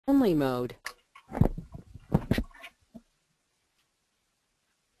only mode.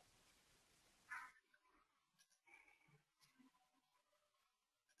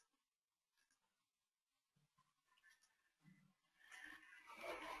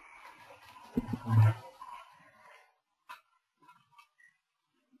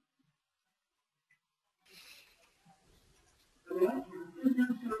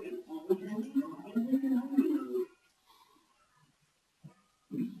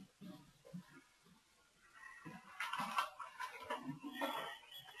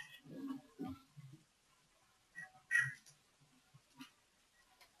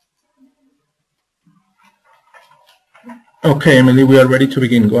 Okay, Emily, we are ready to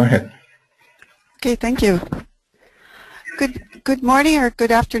begin. Go ahead. Okay, thank you. Good morning or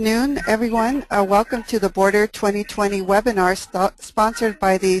good afternoon, everyone. Welcome to the Border 2020 webinar sponsored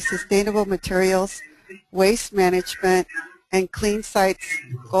by the Sustainable Materials, Waste Management, and Clean Sites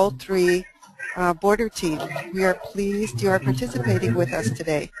Goal 3 Border Team. We are pleased you are participating with us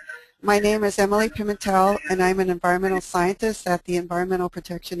today. My name is Emily Pimentel, and I'm an environmental scientist at the Environmental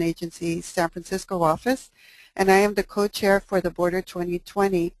Protection Agency San Francisco office, and I am the co-chair for the Border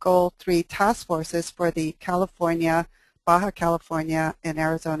 2020 Goal 3 task forces for the California, Baja California, and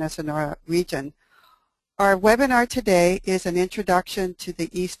Arizona Sonora region. Our webinar today is an introduction to the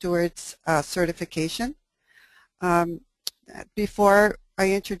e-Stewards certification. Before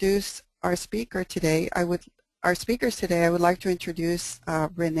I introduce our speakers today, I would like to introduce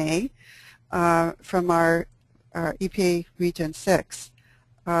Renee from our EPA Region 6.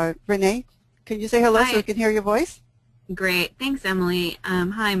 Renee, can you say hello so we can hear your voice? Great. Thanks, Emily.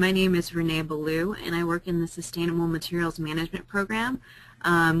 Hi, my name is Renee Ballou, and I work in the Sustainable Materials Management Program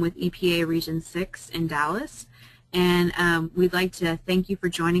with EPA Region 6 in Dallas. And we'd like to thank you for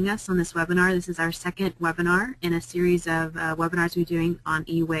joining us on this webinar. This is our second webinar in a series of webinars we're doing on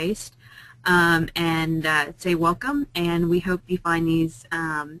e-waste. Say welcome, and we hope you find these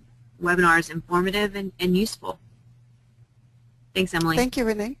webinars informative and useful. Thanks, Emily. Thank you,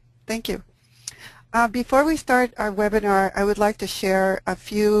 Renee. Thank you. Before we start our webinar, I would like to share a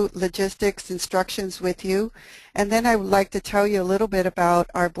few logistics instructions with you, and then I would like to tell you a little bit about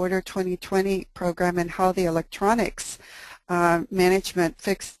our Border 2020 program and how the electronics management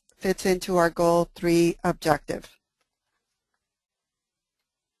fits into our Goal 3 objective.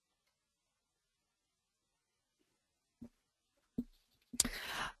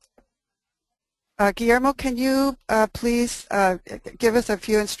 Guillermo, can you please give us a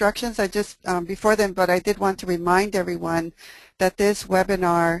few instructions? I just, before then, but I did want to remind everyone that this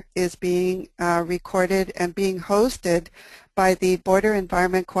webinar is being recorded and being hosted by the Border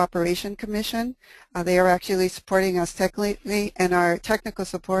Environment Cooperation Commission. They are actually supporting us technically, and our technical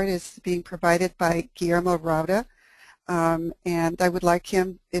support is being provided by Guillermo Rauda. And I would like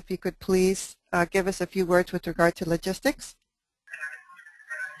him, if he could please give us a few words with regard to logistics.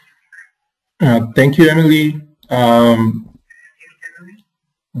 Thank you, Emily.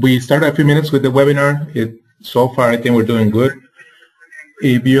 We started a few minutes with the webinar. So far, I think we're doing good.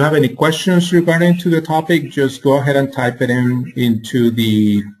 If you have any questions regarding to the topic, just go ahead and type it into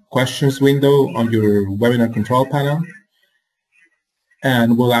the questions window on your webinar control panel,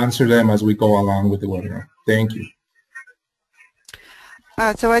 and we'll answer them as we go along with the webinar. Thank you.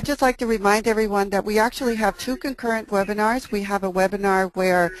 So I'd just like to remind everyone that we actually have two concurrent webinars. We have a webinar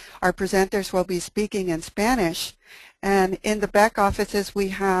where our presenters will be speaking in Spanish, and in the back offices we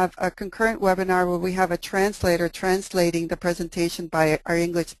have a concurrent webinar where we have a translator translating the presentation by our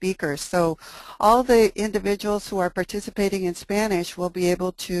English speakers. So all the individuals who are participating in Spanish will be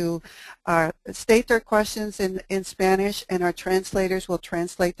able to state their questions in Spanish, and our translators will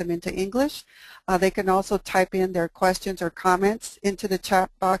translate them into English. They can also type in their questions or comments into the chat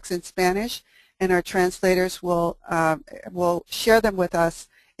box in Spanish, and our translators will share them with us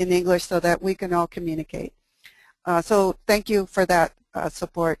in English so that we can all communicate. So thank you for that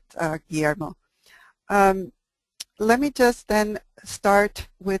support, Guillermo. Let me just then start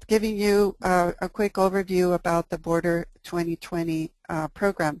with giving you a quick overview about the Border 2020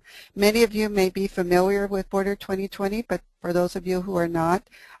 program. Many of you may be familiar with Border 2020, but for those of you who are not,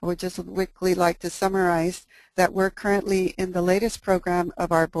 I would just quickly like to summarize that we're currently in the latest program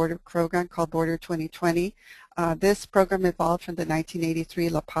of our border program called Border 2020. This program evolved from the 1983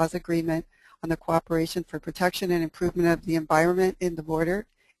 La Paz Agreement on the Cooperation for Protection and Improvement of the Environment in the Border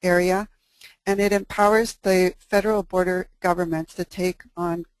Area, and it empowers the federal border governments to take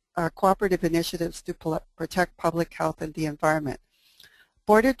on cooperative initiatives to protect public health and the environment.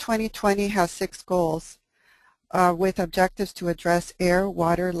 Border 2020 has 6 goals. with objectives to address air,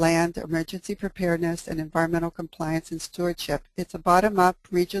 water, land, emergency preparedness, and environmental compliance and stewardship. It's a bottom-up,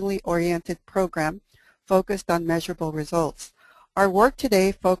 regionally oriented program focused on measurable results. Our work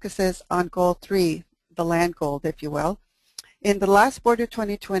today focuses on Goal 3, the land goal, if you will. In the last Border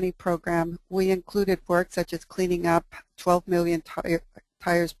 2020 program, we included work such as cleaning up 12 million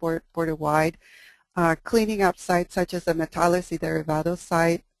tires border-wide, cleaning up sites such as the Metales y Derivados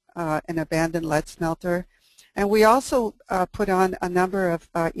site, an abandoned lead smelter. And we also put on a number of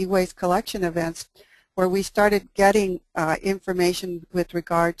e-waste collection events where we started getting information with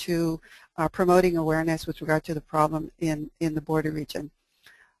regard to promoting awareness with regard to the problem in the border region.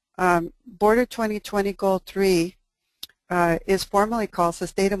 Border 2020 Goal 3 is formally called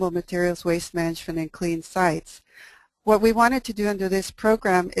Sustainable Materials Waste Management and Clean Sites. What we wanted to do under this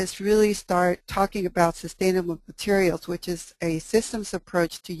program is really start talking about sustainable materials, which is a systems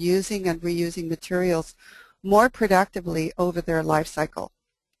approach to using and reusing materials more productively over their life cycle.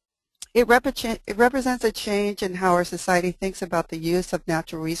 It represents a change in how our society thinks about the use of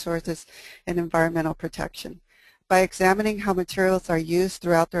natural resources and environmental protection. By examining how materials are used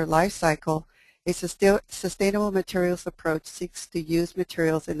throughout their life cycle, a sustainable materials approach seeks to use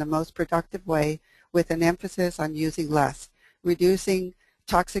materials in the most productive way with an emphasis on using less, reducing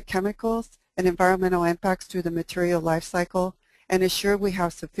toxic chemicals and environmental impacts through the material life cycle, and ensure we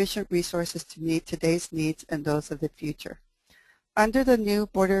have sufficient resources to meet today's needs and those of the future. Under the new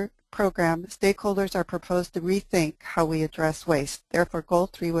border program, stakeholders are proposed to rethink how we address waste. Therefore, Goal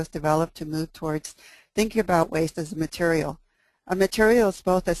 3 was developed to move towards thinking about waste as a material. A material is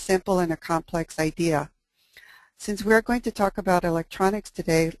both a simple and a complex idea. Since we're going to talk about electronics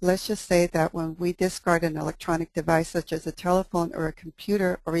today, let's just say that when we discard an electronic device such as a telephone or a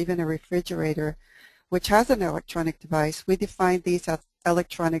computer or even a refrigerator, which has an electronic device, we define these as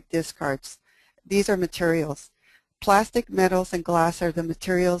electronic discards. These are materials. Plastic, metals, and glass are the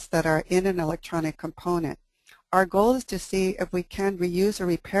materials that are in an electronic component. Our goal is to see if we can reuse or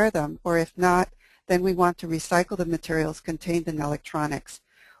repair them, or if not, then we want to recycle the materials contained in electronics.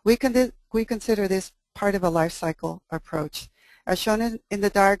 We consider this part of a life cycle approach. As shown in the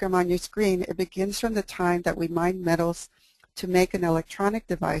diagram on your screen, it begins from the time that we mine metals to make an electronic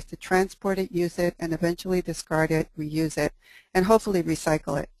device, to transport it, use it, and eventually discard it, reuse it, and hopefully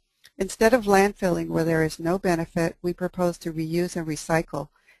recycle it. Instead of landfilling where there is no benefit, we propose to reuse and recycle,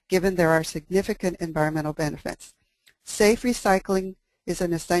 given there are significant environmental benefits. Safe recycling is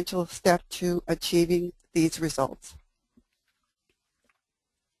an essential step to achieving these results.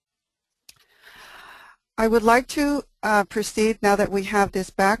 I would like to proceed, now that we have this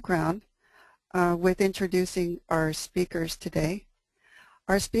background, with introducing our speakers today.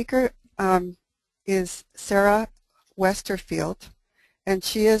 Our speaker is Sarah Westerfield, and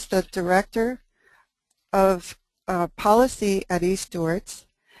she is the Director of Policy at e-Stewards,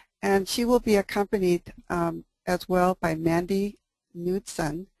 and she will be accompanied as well by Mandy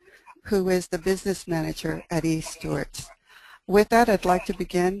Knudsen, who is the Business Manager at e-Stewards. With that, I'd like to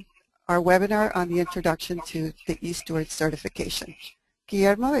begin our webinar on the introduction to the e-Stewards certification.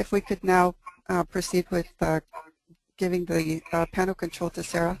 Guillermo, if we could now proceed with giving the panel control to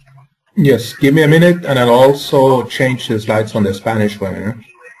Sarah. Yes, give me a minute, and I'll also change the slides on the Spanish webinar.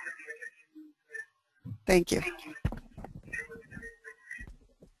 Thank you.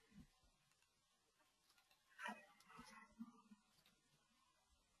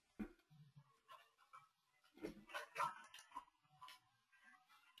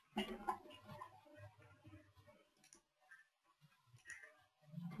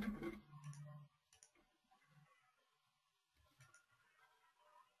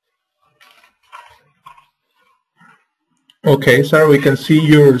 Okay, Sarah, we can see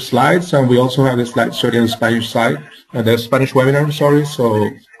your slides, and we also have the slides showing on the Spanish side, the Spanish webinar, sorry, so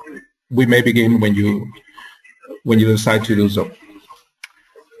we may begin when you decide to do so.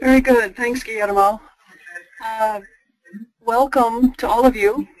 Very good. Thanks, Guillermo. Welcome to all of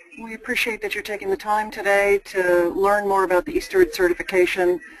you. We appreciate that you're taking the time today to learn more about the e-Stewards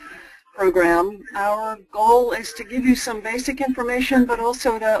certification program. Our goal is to give you some basic information, but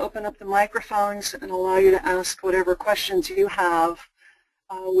also to open up the microphones and allow you to ask whatever questions you have.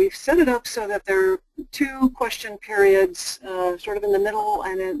 We've set it up so that there are 2 question periods, sort of in the middle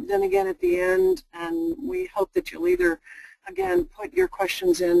and then again at the end, and we hope that you'll either, again, put your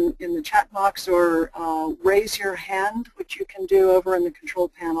questions in the chat box or raise your hand, which you can do over in the control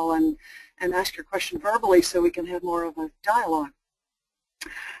panel, and ask your question verbally so we can have more of a dialogue.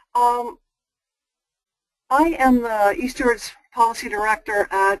 I am the e-Stewards Policy Director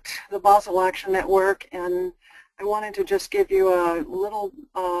at the Basel Action Network, and I wanted to just give you a little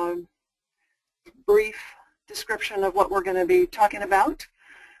brief description of what we're going to be talking about.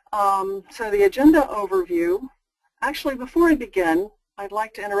 So the agenda overview. Actually, before I begin, I'd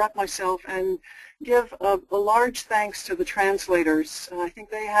like to interrupt myself and give a large thanks to the translators. I think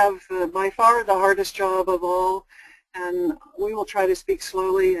they have by far the hardest job of all, and we will try to speak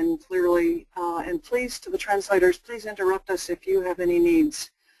slowly and clearly. And please, to the translators, please interrupt us if you have any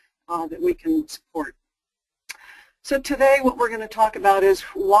needs that we can support. So today what we're going to talk about is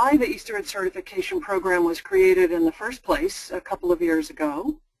why the e-Stewards certification program was created in the first place a couple of years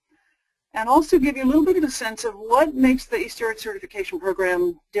ago, and also give you a little bit of a sense of what makes the e-Stewards certification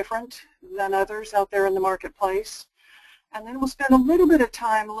program different than others out there in the marketplace. And then we'll spend a little bit of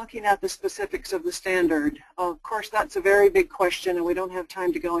time looking at the specifics of the standard. Of course, that's a very big question, and we don't have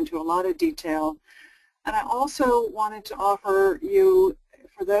time to go into a lot of detail. And I also wanted to offer you,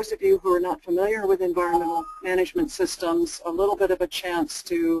 for those of you who are not familiar with environmental management systems, a little bit of a chance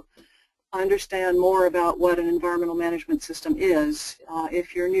to understand more about what an environmental management system is,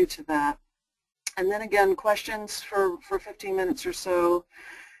 if you're new to that. And then again, questions for 15 minutes or so.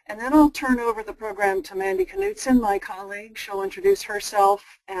 And then I'll turn over the program to Mandy Knudsen, my colleague. She'll introduce herself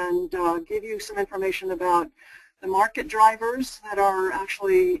and give you some information about the market drivers that are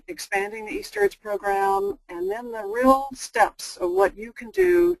actually expanding the e-Stewards program, and then the real steps of what you can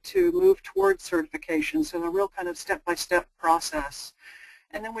do to move towards certification, so the real kind of step-by-step process.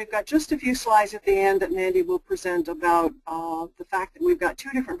 And then we've got just a few slides at the end that Mandy will present about the fact that we've got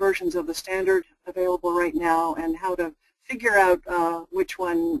two different versions of the standard available right now and how to figure out which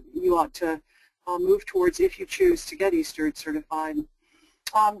one you ought to move towards if you choose to get e-Stewards certified.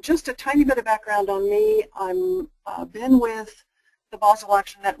 Just a tiny bit of background on me. I've been with the Basel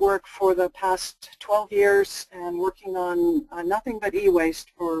Action Network for the past 12 years and working on nothing but e-waste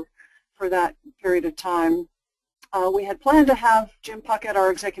for that period of time. We had planned to have Jim Puckett,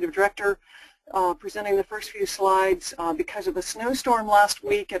 our executive director, presenting the first few slides. Because of the snowstorm last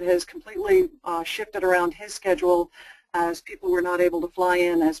week, it has completely shifted around his schedule as people were not able to fly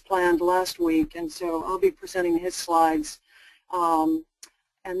in as planned last week, and so I'll be presenting his slides.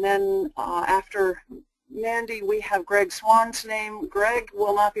 And then after Mandy, we have Greg Swan's name. Greg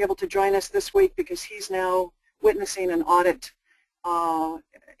will not be able to join us this week because he's now witnessing an audit.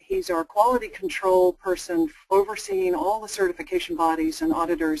 He's our quality control person overseeing all the certification bodies and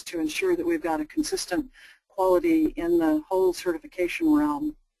auditors to ensure that we've got a consistent quality in the whole certification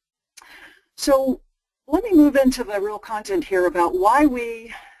realm. So let me move into the real content here about why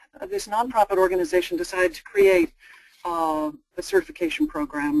we, this nonprofit organization, decided to create a certification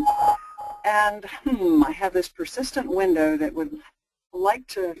program. And I have this persistent window that would like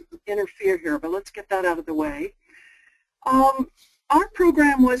to interfere here, but let's get that out of the way. Our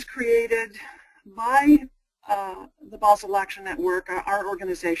program was created by the Basel Action Network, our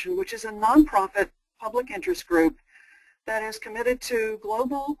organization, which is a nonprofit public interest group that is committed to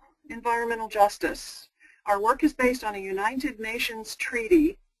global environmental justice. Our work is based on a United Nations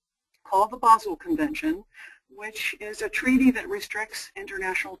treaty called the Basel Convention, which is a treaty that restricts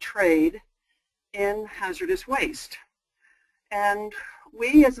international trade in hazardous waste. And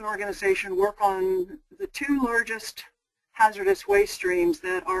we as an organization work on the two largest hazardous waste streams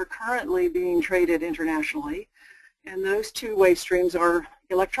that are currently being traded internationally. And those two waste streams are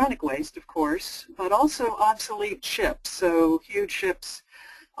electronic waste, of course, but also obsolete ships, so huge ships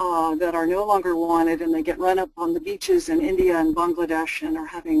that are no longer wanted, and they get run up on the beaches in India and Bangladesh and are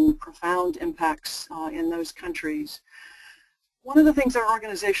having profound impacts in those countries. One of the things our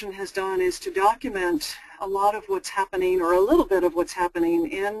organization has done is to document a lot of what's happening, or a little bit of what's happening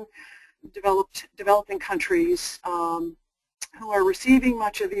in developing countries who are receiving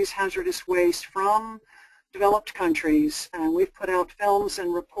much of these hazardous waste from developed countries. And we've put out films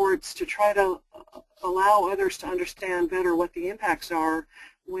and reports to try to allow others to understand better what the impacts are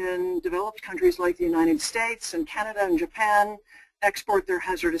when developed countries like the United States and Canada and Japan export their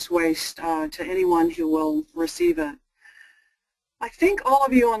hazardous waste to anyone who will receive it. I think all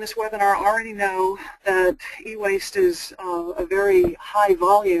of you on this webinar already know that e-waste is a very high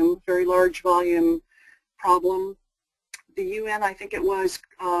volume, very large volume problem. The UN, I think it was,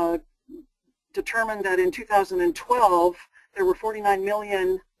 determined that in 2012 there were 49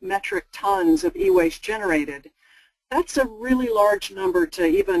 million metric tons of e-waste generated. That's a really large number to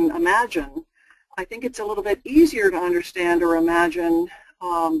even imagine. I think it's a little bit easier to understand or imagine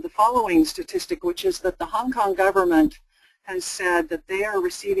the following statistic, which is that the Hong Kong government has said that they are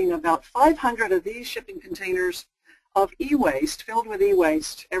receiving about 500 of these shipping containers of e-waste, filled with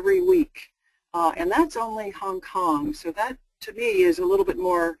e-waste, every week. And that's only Hong Kong. So that, to me, is a little bit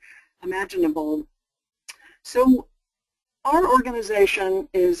more imaginable. So our organization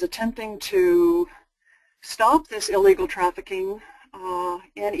is attempting to stop this illegal trafficking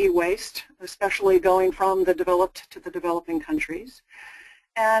in e-waste, especially going from the developed to the developing countries.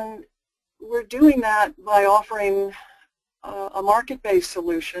 And we're doing that by offering a market-based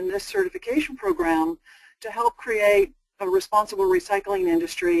solution, this certification program, to help create a responsible recycling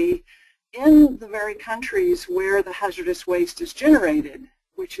industry in the very countries where the hazardous waste is generated,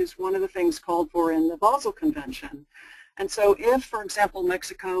 which is one of the things called for in the Basel Convention. And so if, for example,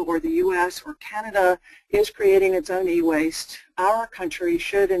 Mexico or the US or Canada is creating its own e-waste, our country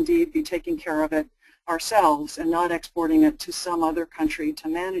should indeed be taking care of it ourselves and not exporting it to some other country to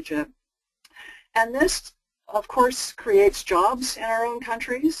manage it. And this, of course, creates jobs in our own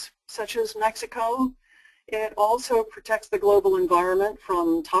countries, such as Mexico. It also protects the global environment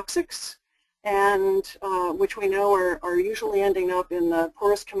from toxics, and which we know are usually ending up in the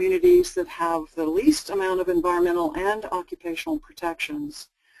poorest communities that have the least amount of environmental and occupational protections.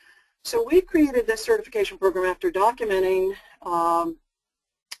 So we created this certification program after documenting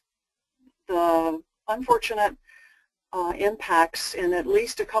the unfortunate impacts in at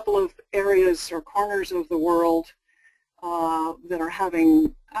least a couple of areas or corners of the world that are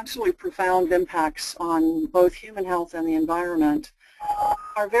having absolutely profound impacts on both human health and the environment.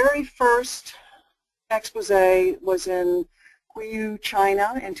 Our very first expose was in Guiyu,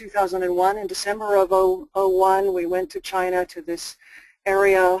 China in 2001. In December of 2001, we went to China, to this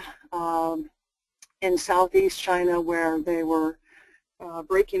area in southeast China where they were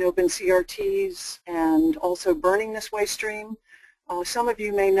breaking open CRTs and also burning this waste stream. Some of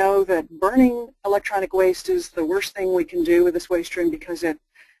you may know that burning electronic waste is the worst thing we can do with this waste stream because it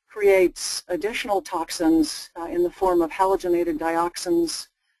creates additional toxins in the form of halogenated dioxins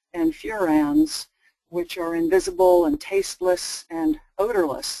and furans, which are invisible and tasteless and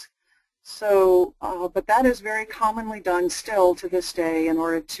odorless. So, but that is very commonly done still to this day in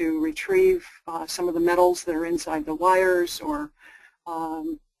order to retrieve some of the metals that are inside the wires, or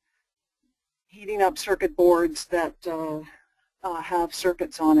heating up circuit boards that have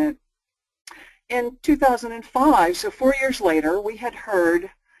circuits on it. In 2005, so 4 years later, we had heard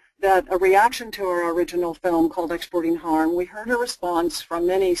that a reaction to our original film called Exporting Harm, we heard a response from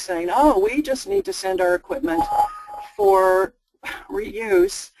many saying, oh, we just need to send our equipment for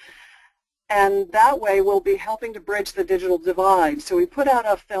reuse, and that way we'll be helping to bridge the digital divide. So we put out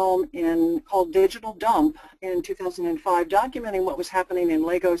a film called Digital Dump in 2005, documenting what was happening in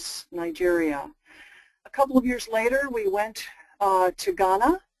Lagos, Nigeria. A couple of years later, we went to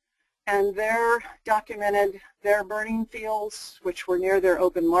Ghana, and there documented their burning fields, which were near their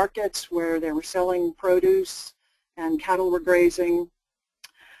open markets where they were selling produce and cattle were grazing.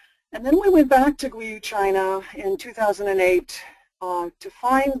 And then we went back to Guiyu, China in 2008 to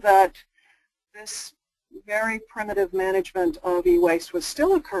find that this very primitive management of e-waste was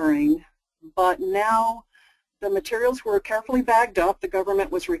still occurring, but now the materials were carefully bagged up. The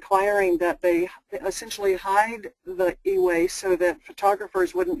government was requiring that they essentially hide the e-waste so that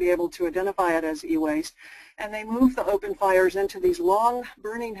photographers wouldn't be able to identify it as e-waste. And they moved the open fires into these long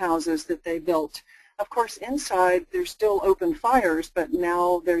burning houses that they built. Of course, inside there's still open fires, but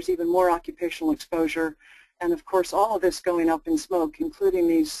now there's even more occupational exposure. And of course, all of this going up in smoke, including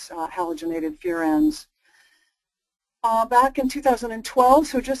these halogenated furans. Back in 2012,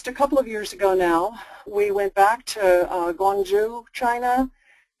 so just a couple of years ago now, we went back to Guangzhou, China.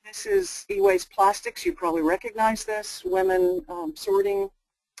 This is e-waste plastics. You probably recognize this. Women sorting.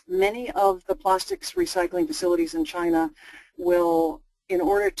 Many of the plastics recycling facilities in China will, in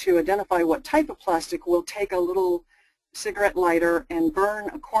order to identify what type of plastic, will take a little cigarette lighter and burn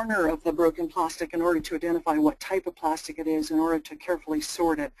a corner of the broken plastic in order to identify what type of plastic it is in order to carefully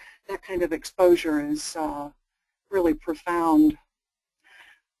sort it. That kind of exposure is really profound.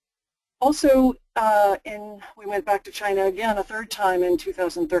 Also, we went back to China again a third time in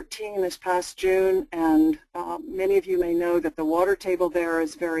 2013, this past June, and many of you may know that the water table there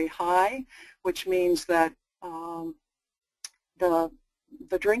is very high, which means that the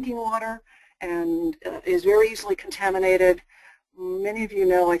drinking water is very easily contaminated. Many of you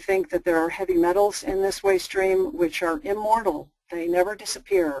know, I think, that there are heavy metals in this waste stream which are immortal. They never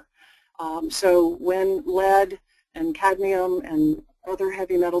disappear. So when lead and cadmium and other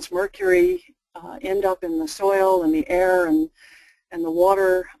heavy metals, mercury, end up in the soil and the air and the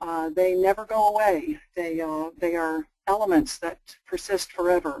water, they never go away. They are elements that persist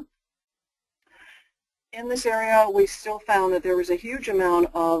forever. In this area, we still found that there was a huge amount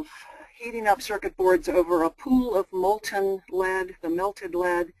of heating up circuit boards over a pool of molten lead, the melted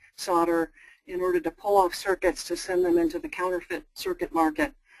lead solder, in order to pull off circuits to send them into the counterfeit circuit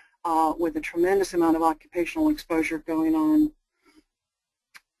market. With a tremendous amount of occupational exposure going on.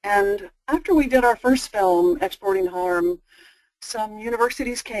 And after we did our first film, Exporting Harm, some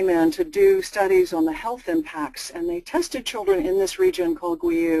universities came in to do studies on the health impacts, and they tested children in this region called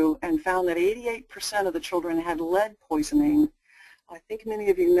Guiu and found that 88% of the children had lead poisoning. I think many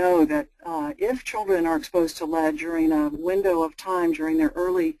of you know that if children are exposed to lead during a window of time during their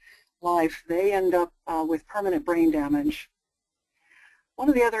early life, they end up with permanent brain damage. One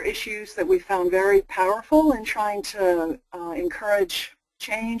of the other issues that we found very powerful in trying to encourage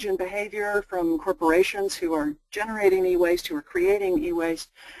change in behavior from corporations who are generating e-waste, who are creating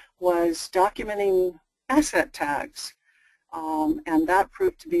e-waste, was documenting asset tags. And that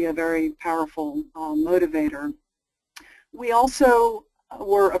proved to be a very powerful motivator. We also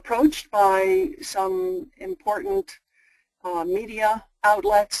were approached by some important media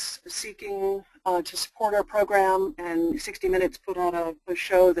outlets seeking to support our program, and 60 Minutes put out a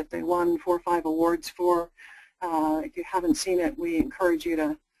show that they won 4 or 5 awards for. If you haven't seen it, we encourage you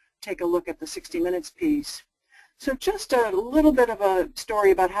to take a look at the 60 Minutes piece. So just a little bit of a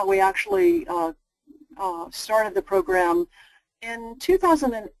story about how we actually started the program. In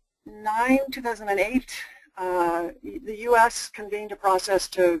 2009, 2008, the U.S. convened a process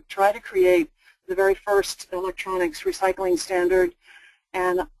to try to create the very first electronics recycling standard.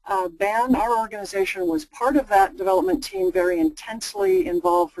 And BAN, our organization, was part of that development team, very intensely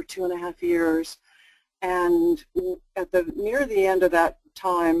involved for 2.5 years. And near the end of that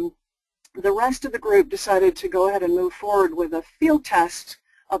time, the rest of the group decided to go ahead and move forward with a field test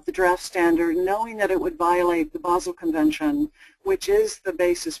of the draft standard, knowing that it would violate the Basel Convention, which is the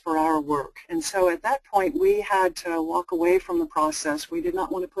basis for our work. And so at that point, we had to walk away from the process. We did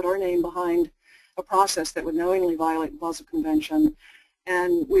not want to put our name behind a process that would knowingly violate the Basel Convention.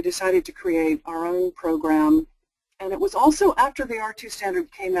 And we decided to create our own program. And it was also after the R2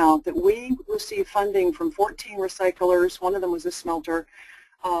 standard came out that we received funding from 14 recyclers, one of them was a smelter,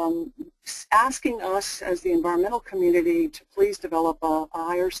 asking us as the environmental community to please develop a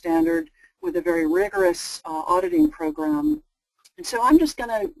higher standard with a very rigorous auditing program. And so I'm just going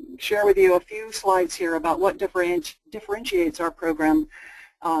to share with you a few slides here about what differentiates our program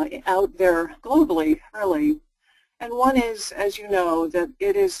out there globally, really. And one is, as you know, that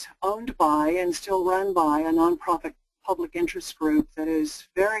it is owned by and still run by a nonprofit public interest group that is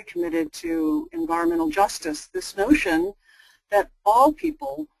very committed to environmental justice. This notion that all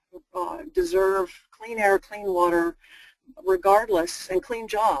people deserve clean air, clean water, regardless, and clean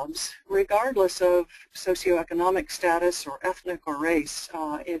jobs, regardless of socioeconomic status or ethnic or race.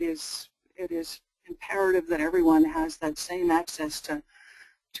 It is imperative that everyone has that same access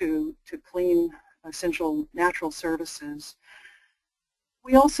to clean, essential natural services.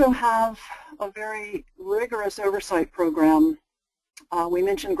 We also have a very rigorous oversight program. We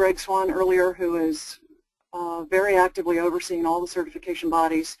mentioned Greg Swan earlier, who is very actively overseeing all the certification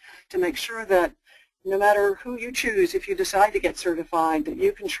bodies to make sure that no matter who you choose, if you decide to get certified, that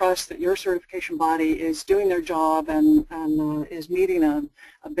you can trust that your certification body is doing their job and is meeting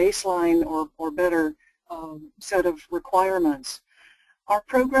a baseline or better set of requirements. Our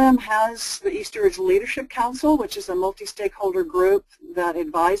program has the e-Stewards Leadership Council, which is a multi-stakeholder group that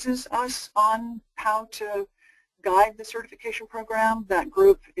advises us on how to guide the certification program. That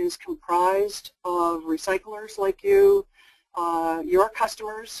group is comprised of recyclers like you, your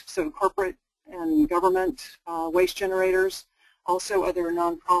customers, so corporate and government waste generators, also other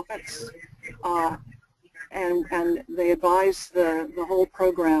nonprofits, and they advise the whole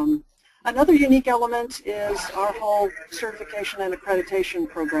program. Another unique element is our whole certification and accreditation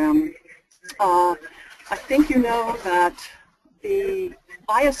program. I think you know that the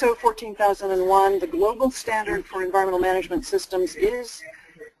ISO 14001, the global standard for environmental management systems, is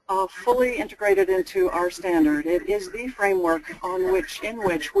fully integrated into our standard. It is the framework in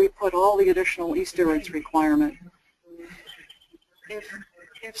which we put all the additional e-Stewards requirement.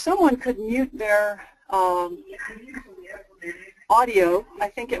 If someone could mute their audio, I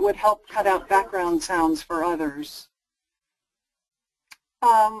think it would help cut out background sounds for others.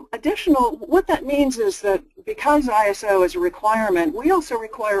 What that means is that because ISO is a requirement, we also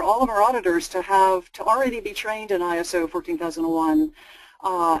require all of our auditors to already be trained in ISO 14001.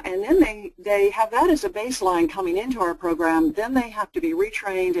 And then they have that as a baseline coming into our program. Then they have to be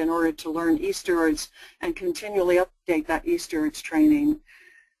retrained in order to learn e-Stewards and continually update that e-Stewards training.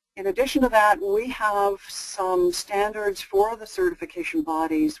 In addition to that, we have some standards for the certification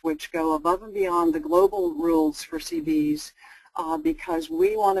bodies which go above and beyond the global rules for CBs because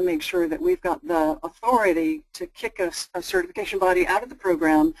we want to make sure that we've got the authority to kick a certification body out of the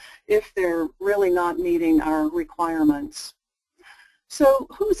program if they're really not meeting our requirements. So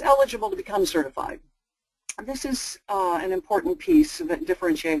who's eligible to become certified? This is an important piece that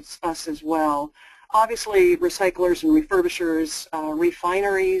differentiates us as well. Obviously, recyclers and refurbishers,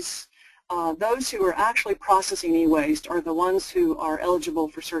 refineries, those who are actually processing e-waste are the ones who are eligible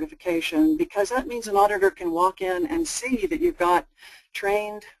for certification, because that means an auditor can walk in and see that you've got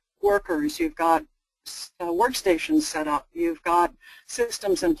trained workers, you've got workstations set up, you've got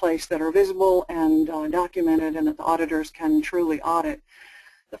systems in place that are visible and documented, and that the auditors can truly audit.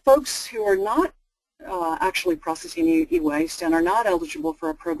 The folks who are not actually processing e-waste and are not eligible for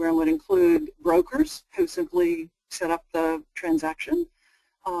a program would include brokers who simply set up the transaction,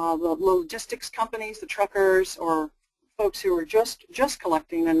 the logistics companies, the truckers, or folks who are just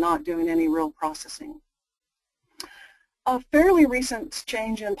collecting and not doing any real processing. A fairly recent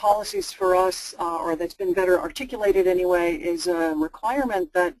change in policies for us, or that's been better articulated anyway, is a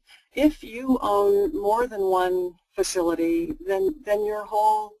requirement that if you own more than one facility, then your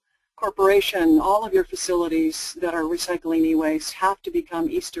whole corporation, all of your facilities that are recycling e-waste have to become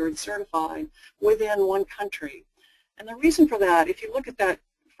e-Stewards certified within one country. And the reason for that, if you look at that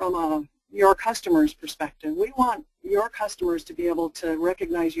from your customer's perspective, we want your customers to be able to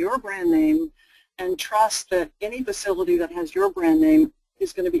recognize your brand name and trust that any facility that has your brand name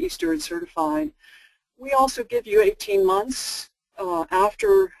is going to be e-Stewards certified. We also give you 18 months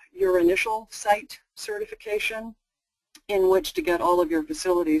after your initial site certification in which to get all of your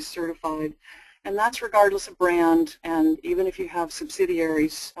facilities certified. And that's regardless of brand, and even if you have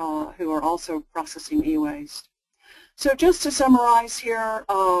subsidiaries who are also processing e-waste. So just to summarize here,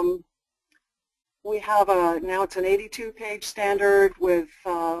 we have now it's an 82-page standard with a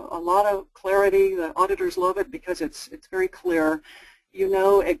lot of clarity. The auditors love it because it's very clear. You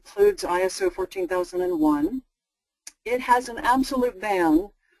know, it includes ISO 14001. It has an absolute ban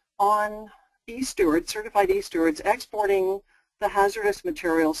on e-Stewards, certified e-Stewards, exporting the hazardous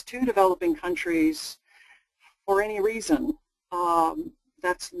materials to developing countries for any reason.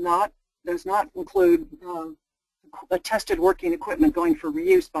 Does not include tested working equipment going for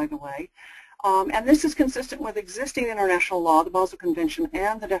reuse, by the way. And this is consistent with existing international law, the Basel Convention,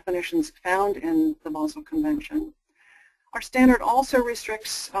 and the definitions found in the Basel Convention. Our standard also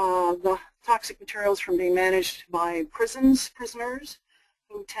restricts the toxic materials from being managed by prisoners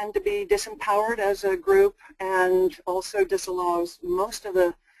who tend to be disempowered as a group, and also disallows most of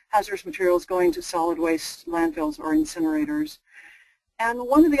the hazardous materials going to solid waste landfills or incinerators. And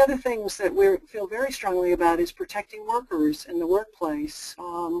one of the other things that we feel very strongly about is protecting workers in the workplace.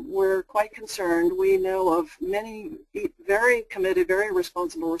 We're quite concerned. We know of many very committed, very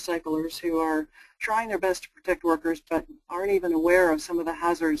responsible recyclers who are trying their best to protect workers but aren't even aware of some of the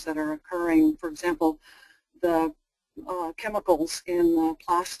hazards that are occurring. For example, the chemicals in the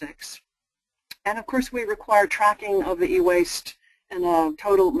plastics. And of course we require tracking of the e-waste and a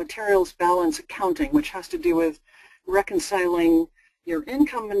total materials balance accounting, which has to do with reconciling your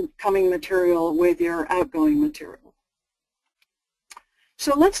incoming material with your outgoing material.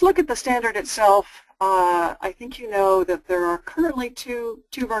 So let's look at the standard itself. I think you know that there are currently two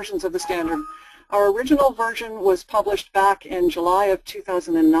versions of the standard. Our original version was published back in July of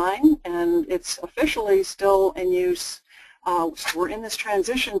 2009, and it's officially still in use. We're in this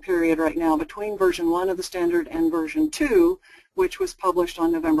transition period right now between version 1 of the standard and version 2, which was published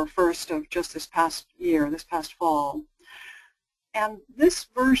on November 1st of just this past year, this past fall. And this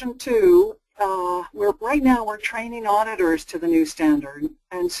version 2, right now we're training auditors to the new standard.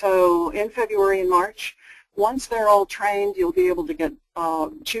 And so in February and March, once they're all trained, you'll be able to get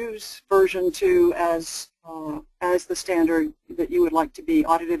choose version 2 as the standard that you would like to be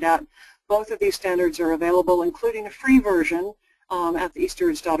audited at. Both of these standards are available, including a free version at the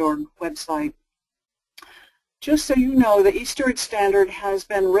e-Stewards.org website. Just so you know, the e-Stewards standard has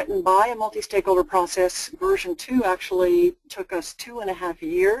been written by a multi-stakeholder process. Version 2 actually took us 2.5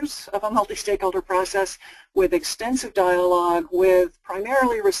 years of a multi-stakeholder process with extensive dialogue with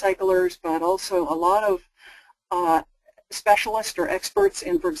primarily recyclers, but also a lot of specialists or experts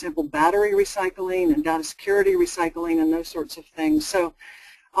in, for example, battery recycling and data security recycling and those sorts of things. So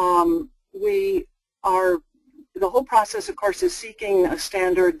the whole process, of course, is seeking a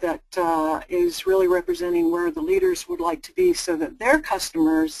standard that is really representing where the leaders would like to be so that their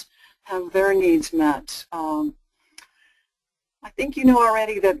customers have their needs met. I think you know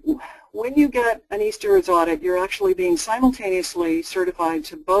already that when you get an e-Stewards audit, you're actually being simultaneously certified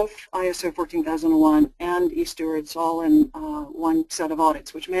to both ISO 14001 and e-Stewards all in one set of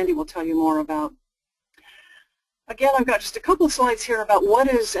audits, which Mandy will tell you more about. Again, I've got just a couple of slides here about what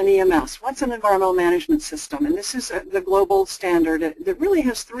is an EMS, what's an environmental management system, and this is the global standard that really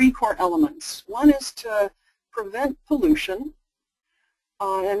has 3 core elements. One is to prevent pollution,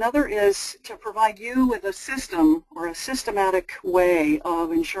 Another is to provide you with a system or a systematic way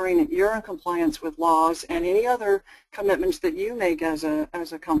of ensuring that you're in compliance with laws and any other commitments that you make as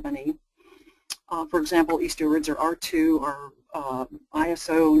a company. For example, e-Stewards or R2 or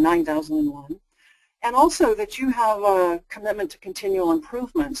ISO 9001. And also that you have a commitment to continual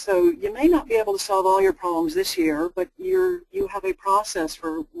improvement. So you may not be able to solve all your problems this year, but you have a process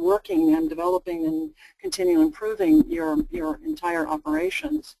for working and developing and continually improving your entire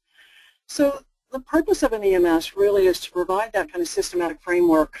operations. So the purpose of an EMS really is to provide that kind of systematic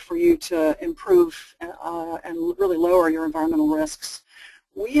framework for you to improve and really lower your environmental risks.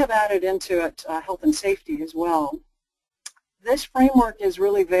 We have added into it health and safety as well. This framework is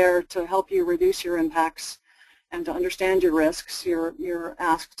really there to help you reduce your impacts and to understand your risks. You're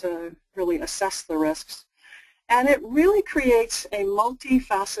asked to really assess the risks. And it really creates a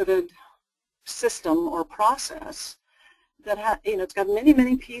multifaceted system or process that it's got many,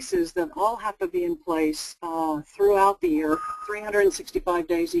 many pieces that all have to be in place throughout the year, 365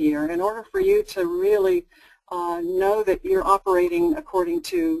 days a year, in order for you to really know that you're operating according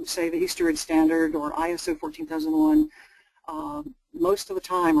to, say, the e-Steward standard or ISO 14001 most of the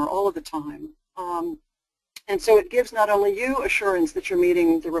time or all of the time. And so it gives not only you assurance that you're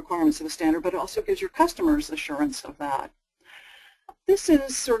meeting the requirements of the standard, but it also gives your customers assurance of that. This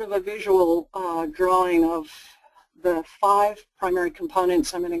is sort of a visual drawing of the 5 primary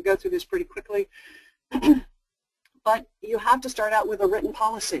components. I'm going to go through this pretty quickly. But you have to start out with a written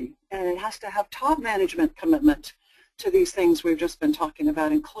policy, and it has to have top management commitment to these things we've just been talking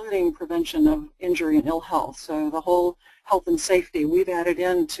about, including prevention of injury and ill health. So the whole health and safety we've added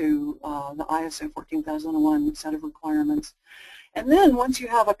into the ISO 14001 set of requirements. And then once you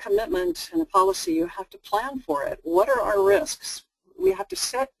have a commitment and a policy, you have to plan for it. What are our risks? We have to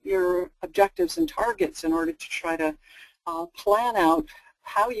set your objectives and targets in order to try to plan out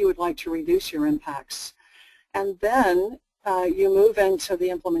how you would like to reduce your impacts. And then you move into the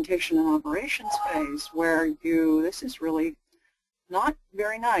implementation and operations phase where this is really not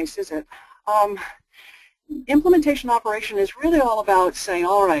very nice, is it? Implementation operation is really all about saying,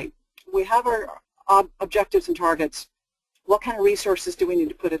 all right, we have our objectives and targets. What kind of resources do we need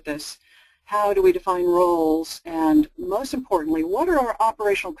to put at this? How do we define roles? And most importantly, what are our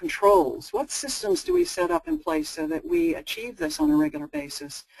operational controls? What systems do we set up in place so that we achieve this on a regular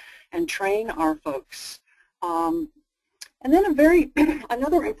basis and train our folks? And then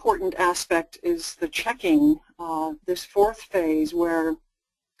another important aspect is the checking, this 4th phase where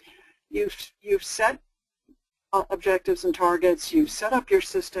you've set objectives and targets, you've set up your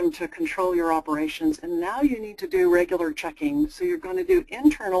system to control your operations, and now you need to do regular checking. So you're going to do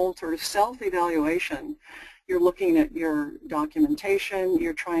internal sort of self-evaluation. You're looking at your documentation,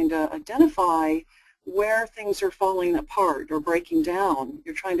 you're trying to identify where things are falling apart or breaking down.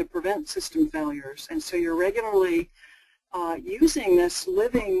 You're trying to prevent system failures, and so you're regularly using this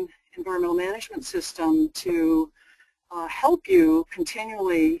living environmental management system to help you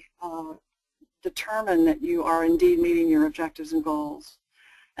continually determine that you are indeed meeting your objectives and goals.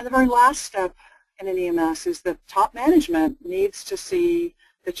 And the very last step in an EMS is that top management needs to see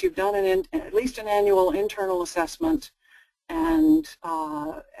that you've done at least an annual internal assessment and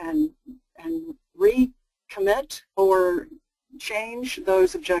recommit or change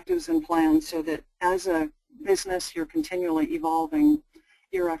those objectives and plans so that as a business you're continually evolving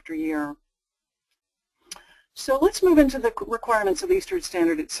year after year. So let's move into the requirements of the e-Steward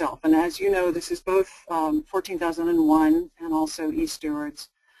standard itself. And as you know, this is both 14001 and also e-Stewards.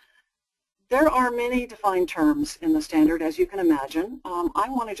 There are many defined terms in the standard, as you can imagine. I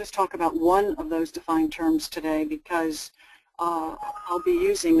want to just talk about one of those defined terms today because I'll be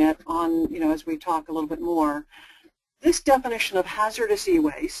using it on, as we talk a little bit more. This definition of hazardous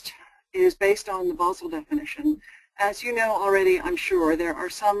e-waste is based on the Basel definition. As you know already, I'm sure, there are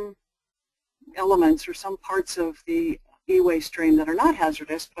some elements or some parts of the e-waste stream that are not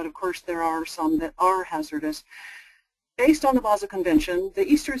hazardous, but of course there are some that are hazardous. Based on the Basel Convention, the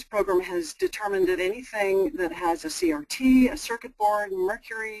e-Stewards program has determined that anything that has a CRT, a circuit board,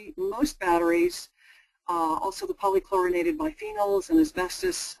 mercury, most batteries, also the polychlorinated biphenyls and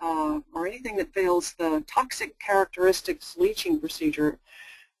asbestos, or anything that fails the toxic characteristics leaching procedure,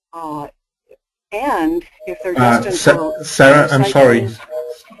 and if they're destined for Sarah, I'm sorry.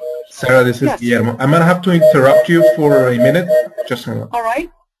 Sarah, this is yes. Guillermo. I'm going to have to interrupt you for a minute. Just a minute. All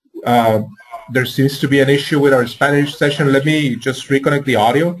right. There seems to be an issue with our Spanish session. Let me just reconnect the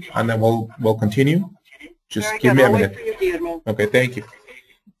audio, and then we'll continue. Just Very give good. me a I'll minute. wait for you, Guillermo. Okay, thank you.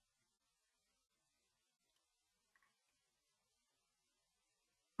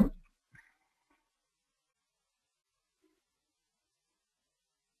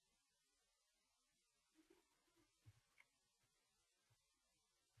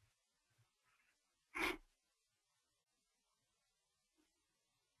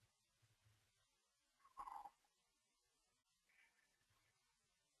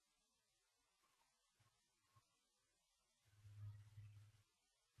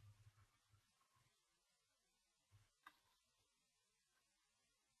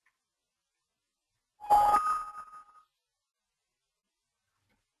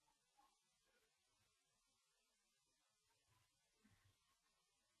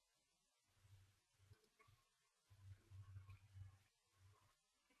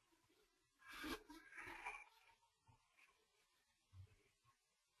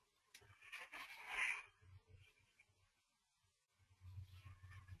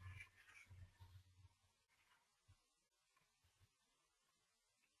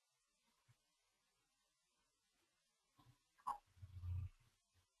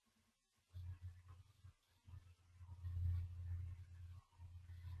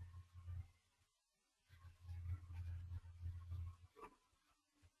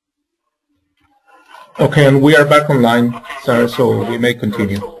 Okay, and we are back online, Sarah, so we may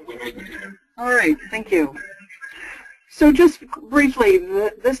continue. All right, thank you. So just briefly,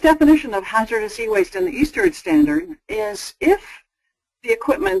 this definition of hazardous e-waste in the e-Stewards standard is if the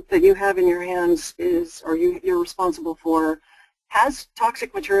equipment that you have in your hands is, or you're responsible for, has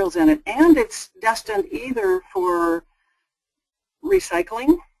toxic materials in it, and it's destined either for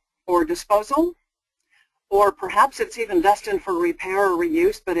recycling or disposal, or perhaps it's even destined for repair or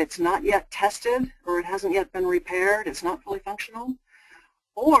reuse, but it's not yet tested, or it hasn't yet been repaired, it's not fully functional.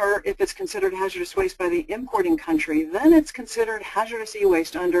 Or if it's considered hazardous waste by the importing country, then it's considered hazardous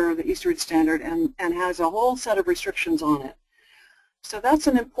e-waste under the e-Stewards standard and has a whole set of restrictions on it. So that's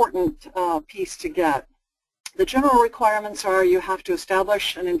an important piece to get. The general requirements are you have to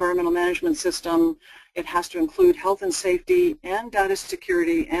establish an environmental management system. It has to include health and safety and data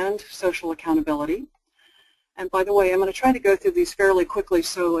security and social accountability. And by the way, I'm going to try to go through these fairly quickly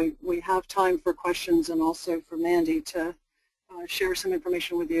so we have time for questions and also for Mandy to share some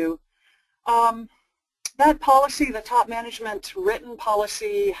information with you. That policy, the top management written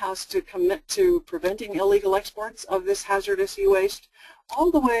policy, has to commit to preventing illegal exports of this hazardous e-waste all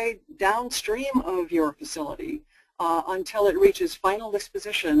the way downstream of your facility until it reaches final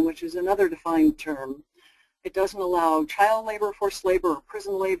disposition, which is another defined term. It doesn't allow child labor, forced labor, or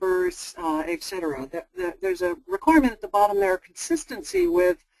prison laborers, etc. There's a requirement at the bottom there, consistency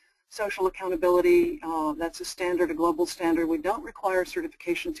with social accountability. That's a standard, a global standard. We don't require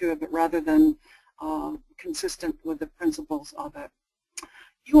certification to it, but rather than consistent with the principles of it.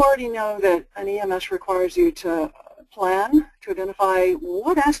 You already know that an EMS requires you to plan, to identify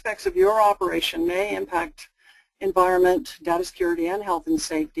what aspects of your operation may impact environment, data security, and health and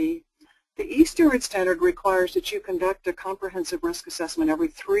safety. The e-Stewards standard requires that you conduct a comprehensive risk assessment every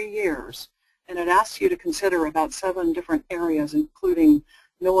 3 years, and it asks you to consider about 7 different areas, including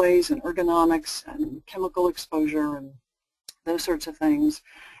noise and ergonomics and chemical exposure and those sorts of things.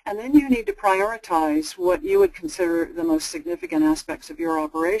 And then you need to prioritize what you would consider the most significant aspects of your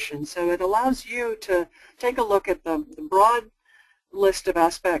operation. So it allows you to take a look at the broad list of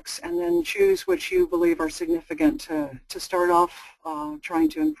aspects and then choose which you believe are significant to start off trying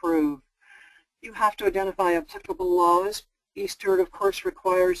to improve. You have to identify applicable laws. e-Steward, of course,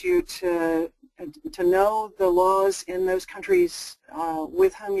 requires you to know the laws in those countries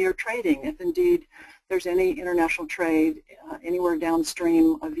with whom you're trading, if indeed there's any international trade anywhere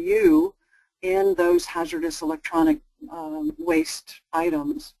downstream of you in those hazardous electronic waste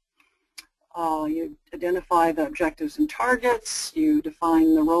items. You identify the objectives and targets, you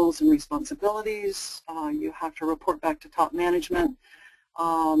define the roles and responsibilities, you have to report back to top management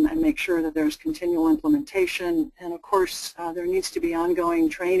and make sure that there's continual implementation, and of course there needs to be ongoing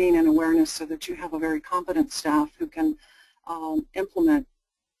training and awareness so that you have a very competent staff who can implement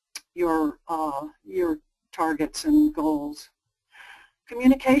your targets and goals.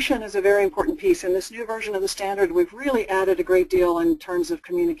 Communication is a very important piece. In this new version of the standard, we've really added a great deal in terms of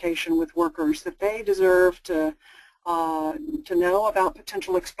communication with workers, that they deserve to know about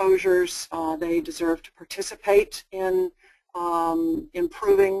potential exposures. They deserve to participate in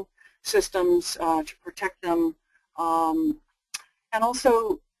improving systems to protect them. And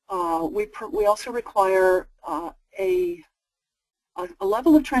also, we also require a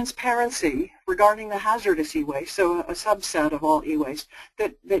level of transparency regarding the hazardous e-waste, so a subset of all e-waste,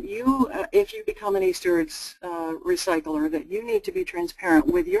 that you, if you become an e-Stewards recycler, that you need to be transparent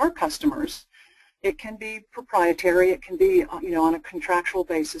with your customers. It can be proprietary, it can be on a contractual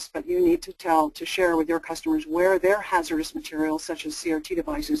basis, but you need to share with your customers where their hazardous materials, such as CRT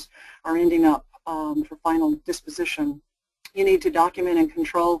devices, are ending up for final disposition. You need to document and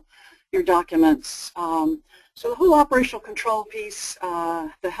control your documents. So the whole operational control piece,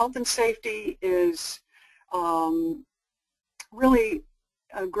 the health and safety is really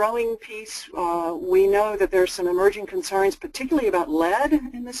a growing piece. We know that there's some emerging concerns, particularly about lead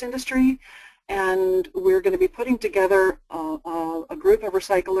in this industry, and we're going to be putting together a group of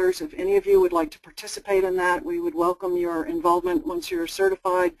recyclers. If any of you would like to participate in that, we would welcome your involvement once you're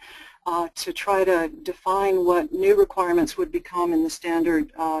certified to try to define what new requirements would become in the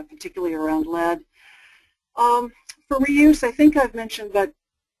standard, particularly around lead. For reuse, I think I've mentioned, but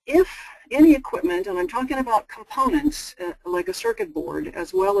if any equipment, and I'm talking about components like a circuit board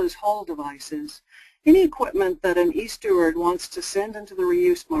as well as whole devices, any equipment that an e-Steward wants to send into the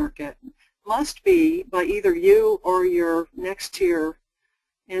reuse market must be, by either you or your next tier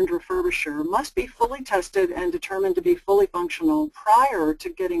end refurbisher, must be fully tested and determined to be fully functional prior to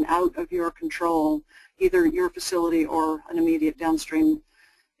getting out of your control, either your facility or an immediate downstream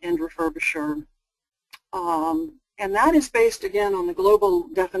end refurbisher. And that is based, again, on the global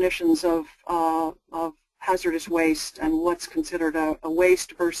definitions of hazardous waste and what's considered a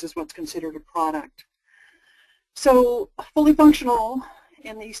waste versus what's considered a product. So fully functional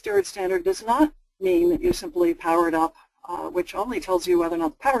in the e-Stewards standard does not mean that you simply power it up, which only tells you whether or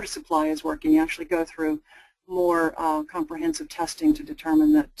not the power supply is working. You actually go through more comprehensive testing to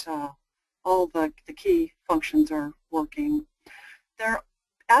determine that all the key functions are working.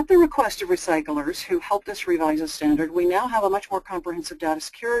 At the request of recyclers who helped us revise the standard, we now have a much more comprehensive data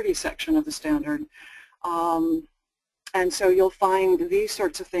security section of the standard. And so you'll find these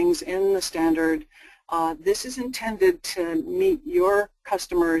sorts of things in the standard. This is intended to meet your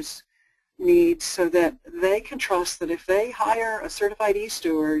customers' needs so that they can trust that if they hire a certified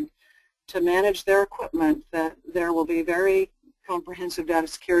e-steward to manage their equipment, that there will be very comprehensive data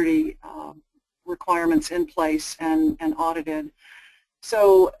security requirements in place and audited.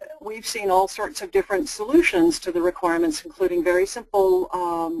 So we've seen all sorts of different solutions to the requirements, including very simple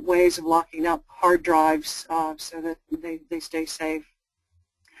ways of locking up hard drives so that they stay safe.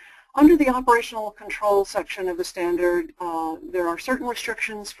 Under the operational control section of the standard, there are certain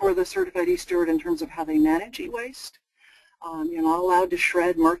restrictions for the certified e-steward in terms of how they manage e-waste. You're not allowed to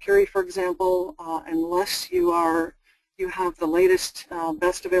shred mercury, for example, unless you have the latest,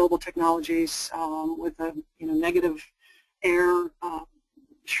 best available technologies with a negative air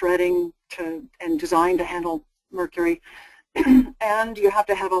shredding and designed to handle mercury. And you have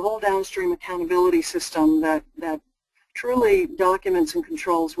to have a whole downstream accountability system that truly documents and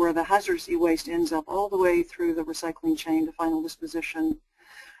controls where the hazardous e-waste ends up all the way through the recycling chain to final disposition.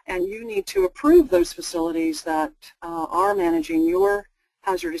 And you need to approve those facilities that are managing your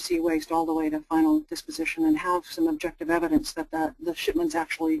hazardous e-waste all the way to final disposition and have some objective evidence that the shipments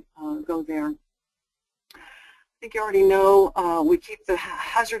actually go there. I think you already know we keep the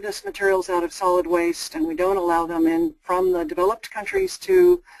hazardous materials out of solid waste, and we don't allow them in from the developed countries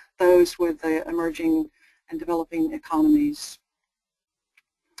to those with the emerging and developing economies.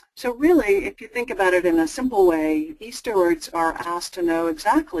 So really, if you think about it in a simple way, e-stewards are asked to know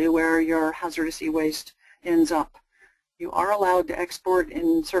exactly where your hazardous e-waste ends up. You are allowed to export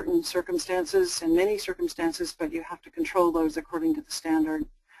in certain circumstances, in many circumstances, but you have to control those according to the standard.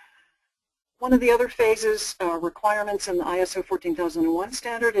 One of the other phases, requirements in the ISO 14001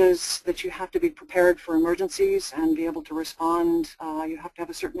 standard, is that you have to be prepared for emergencies and be able to respond. You have to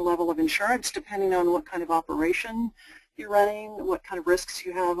have a certain level of insurance depending on what kind of operation you're running, what kind of risks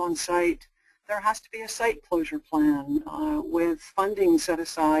you have on site. There has to be a site closure plan with funding set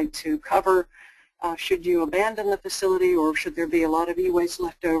aside to cover should you abandon the facility or should there be a lot of e-waste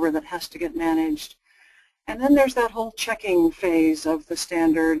left over that has to get managed. And then there's that whole checking phase of the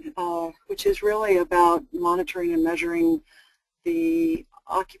standard, which is really about monitoring and measuring the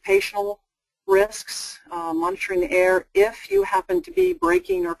occupational risks, monitoring the air if you happen to be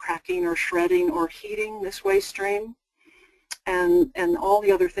breaking or cracking or shredding or heating this waste stream, and all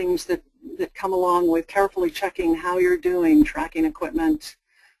the other things that come along with carefully checking how you're doing, tracking equipment.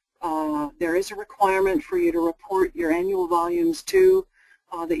 There is a requirement for you to report your annual volumes to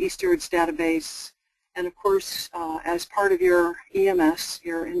the e-Stewards database. And of course, as part of your EMS,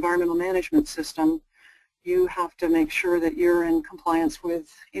 your environmental management system, you have to make sure that you're in compliance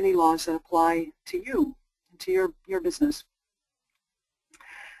with any laws that apply to you, to your business.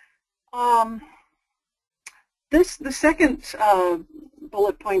 The second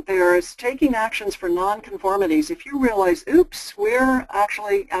bullet point there is taking actions for non-conformities. If you realize, oops, we're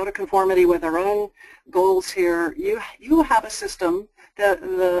actually out of conformity with our own goals here, you have a system that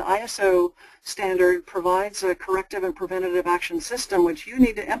the ISO standard provides a corrective and preventative action system which you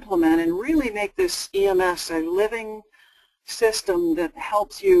need to implement and really make this EMS a living system that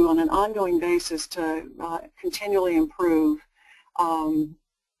helps you on an ongoing basis to continually improve.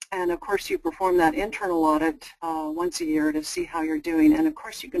 And of course you perform that internal audit once a year to see how you're doing, and of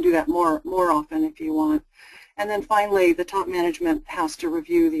course you can do that more often if you want. And then finally, the top management has to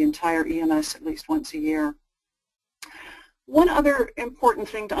review the entire EMS at least once a year. One other important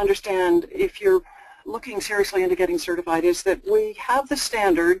thing to understand if you're looking seriously into getting certified is that we have the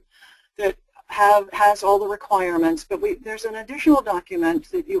standard that has all the requirements, but there's an additional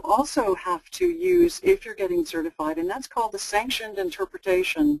document that you also have to use if you're getting certified, and that's called the Sanctioned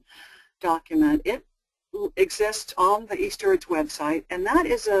Interpretation document. It exists on the e-Stewards website, and that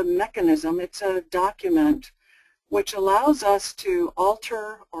is a mechanism, it's a document which allows us to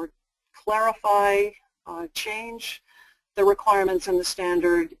alter or clarify, change the requirements in the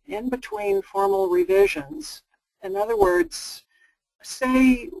standard in between formal revisions. In other words,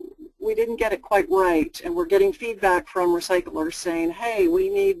 say we didn't get it quite right, and we're getting feedback from recyclers saying, hey, we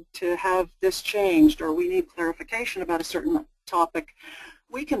need to have this changed, or we need clarification about a certain topic,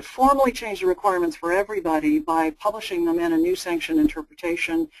 we can formally change the requirements for everybody by publishing them in a new sanction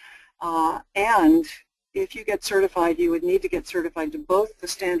interpretation. And if you get certified, you would need to get certified to both the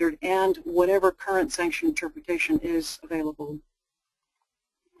standard and whatever current sanction interpretation is available.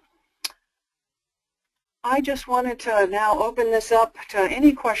 I just wanted to now open this up to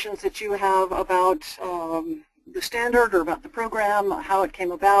any questions that you have about the standard or about the program, how it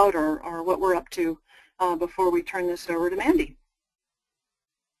came about, or what we're up to before we turn this over to Mandy.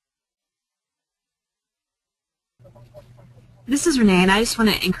 This is Renee, and I just want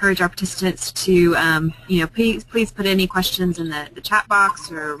to encourage our participants to, please put any questions in the chat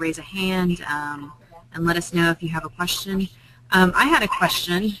box or raise a hand and let us know if you have a question. I had a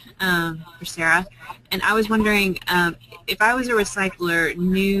question for Sarah, and I was wondering if I was a recycler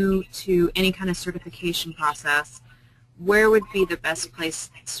new to any kind of certification process, where would be the best place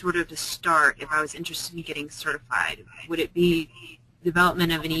sort of to start if I was interested in getting certified? Would it be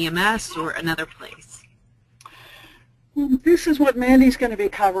development of an EMS or another place? This is what Mandy's going to be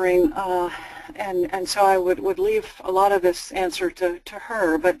covering, and so I would leave a lot of this answer to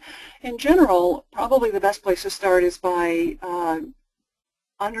her. But in general, probably the best place to start is by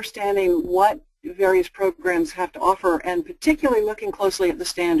understanding what various programs have to offer, and particularly looking closely at the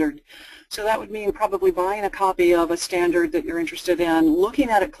standard. So that would mean probably buying a copy of a standard that you're interested in, looking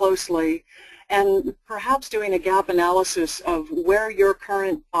at it closely, and perhaps doing a gap analysis of where your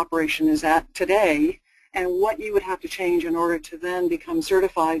current operation is at today and what you would have to change in order to then become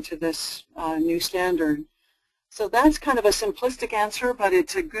certified to this new standard. So that's kind of a simplistic answer, but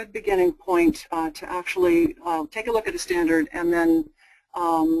it's a good beginning point to actually take a look at a standard and then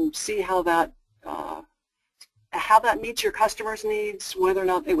see how that meets your customers' needs, whether or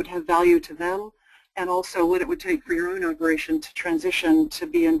not it would have value to them, and also what it would take for your own operation to transition to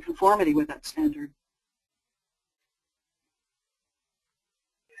be in conformity with that standard.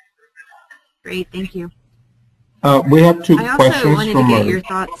 Great, thank you. We have two questions. I also wanted to get your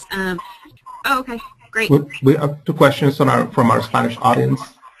thoughts. Oh, okay, great. We have two questions from our Spanish audience.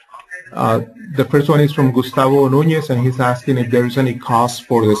 The first one is from Gustavo Núñez, and he's asking if there is any cost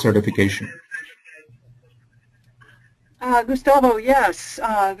for the certification. Gustavo, yes,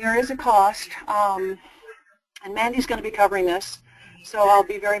 there is a cost, and Mandy's going to be covering this, so I'll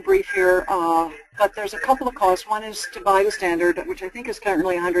be very brief here. But there's a couple of costs. One is to buy the standard, which I think is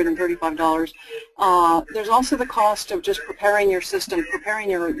currently $135. There's also the cost of just preparing your system, preparing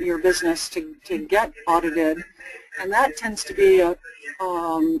your business to get audited, and that tends to be it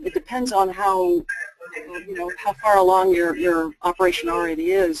depends on how far along your operation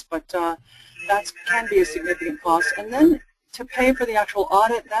already is, but that can be a significant cost. And then to pay for the actual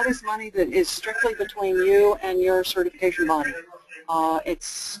audit, that is money that is strictly between you and your certification body.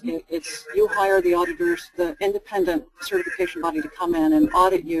 You hire the auditors, the independent certification body, to come in and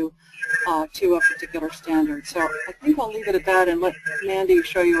audit you to a particular standard. So I think I'll leave it at that and let Mandy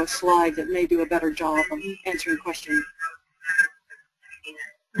show you a slide that may do a better job of answering questions.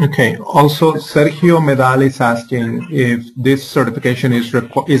 Okay. Also, Sergio Medal is asking if this certification is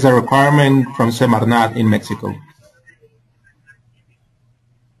a requirement from Semarnat in Mexico.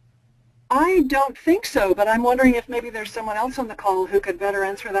 I don't think so, but I'm wondering if maybe there's someone else on the call who could better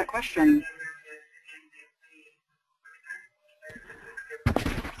answer that question.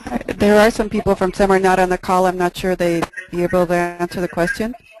 There are some people from Semarnat on the call. I'm not sure they'd be able to answer the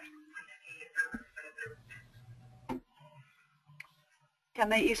question. Can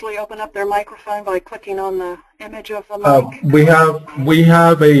they easily open up their microphone by clicking on the image of the mic? We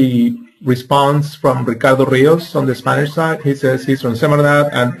have a response from Ricardo Rios on the Spanish side. He says he's from Semarnat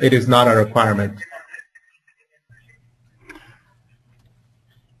and it is not a requirement.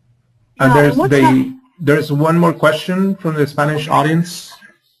 And there's one more question from the Spanish audience.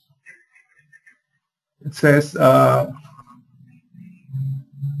 It says,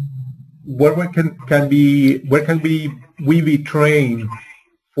 where can we be trained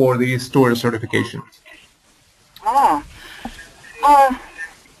for the e-Stewards certification?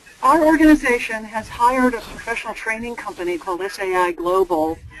 Our organization has hired a professional training company called SAI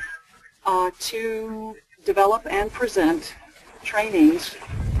Global to develop and present trainings,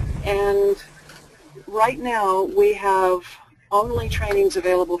 and right now we have only trainings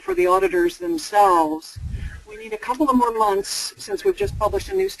available for the auditors themselves. We need a couple of more months, since we've just published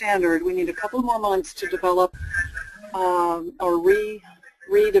a new standard, we need a couple more months to develop or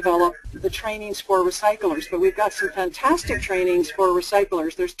redevelop the trainings for recyclers. But we've got some fantastic trainings for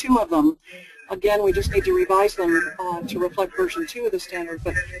recyclers. There's two of them. again, we just need to revise them to reflect version 2 of the standard.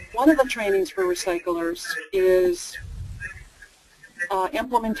 But one of the trainings for recyclers is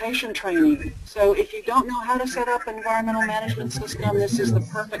implementation training. So if you don't know how to set up an environmental management system, this is the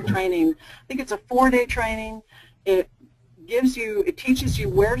perfect training. I think it's a 4-day training. It teaches you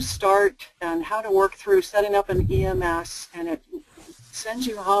where to start and how to work through setting up an EMS, and it sends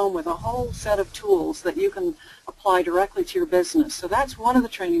you home with a whole set of tools that you can apply directly to your business. So that's one of the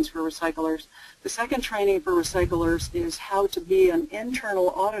trainings for recyclers. The second training for recyclers is how to be an internal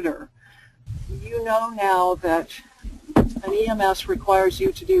auditor. You know now that an EMS requires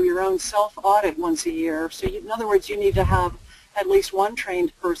you to do your own self-audit once a year. So in other words, you need to have at least one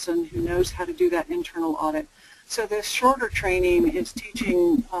trained person who knows how to do that internal audit. So this shorter training is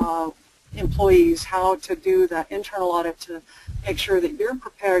teaching employees how to do that internal audit to make sure that you're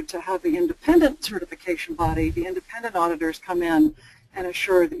prepared to have the independent certification body, the independent auditors come in and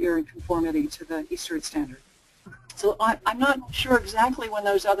assure that you're in conformity to the e-Stewards standard. So I'm not sure exactly when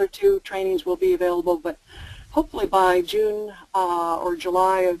those other 2 trainings will be available, but hopefully by June or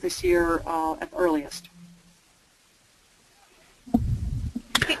July of this year at the earliest.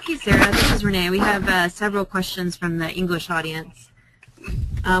 Hey Sarah, this is Renee. We have several questions from the English audience.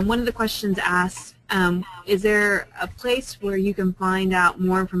 One of the questions asks, is there a place where you can find out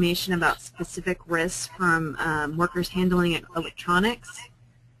more information about specific risks from workers handling electronics?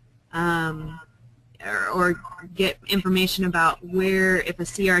 Or get information about where, if a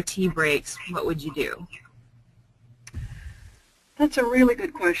CRT breaks, what would you do? That's a really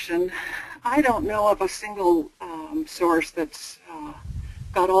good question. I don't know of a single source that's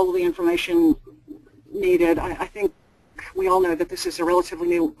got all the information needed. I think we all know that this is a relatively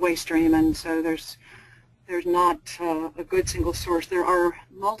new waste stream, and so there's not a good single source. There are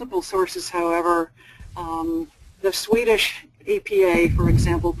multiple sources, however. The Swedish EPA, for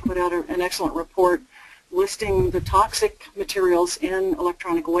example, put out an excellent report listing the toxic materials in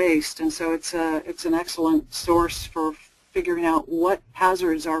electronic waste, and so it's an excellent source for figuring out what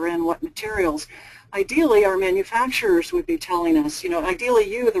hazards are in what materials. Ideally, our manufacturers would be telling us,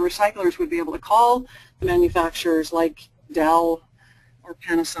 ideally you, the recyclers, would be able to call the manufacturers like Dell or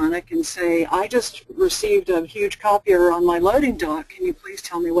Panasonic and say, I just received a huge copier on my loading dock. Can you please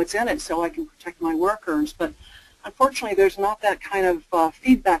tell me what's in it so I can protect my workers? But unfortunately, there's not that kind of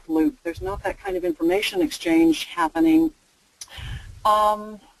feedback loop. There's not that kind of information exchange happening.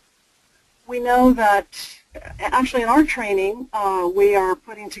 We know that actually in our training, we are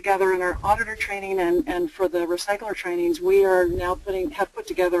putting together in our auditor training and for the recycler trainings, we are now have put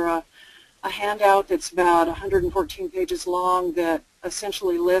together a handout that's about 114 pages long that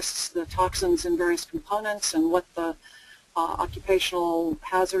essentially lists the toxins in various components and what the occupational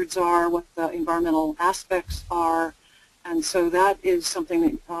hazards are, what the environmental aspects are, and so that is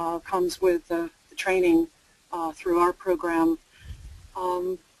something that comes with the training through our program.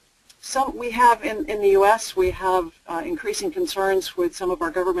 We have in the U.S., we have increasing concerns with some of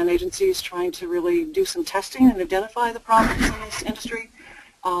our government agencies trying to really do some testing and identify the problems in this industry,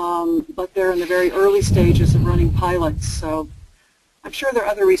 but they're in the very early stages of running pilots. So I'm sure there are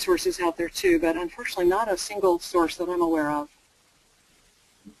other resources out there too, but unfortunately not a single source that I'm aware of.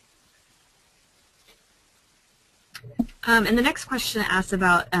 And the next question asks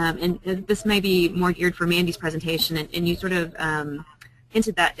about, and this may be more geared for Mandy's presentation, and you sort of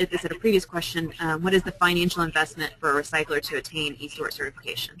hinted that this at a previous question, what is the financial investment for a recycler to attain e-Stewards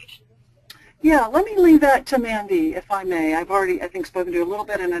certification? Yeah, let me leave that to Mandy, if I may. I've already, I think, spoken to her a little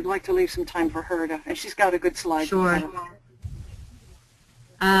bit, and I'd like to leave some time for her to, and she's got a good slide. Sure.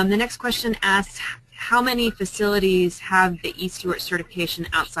 The next question asks, how many facilities have the e-Stewards certification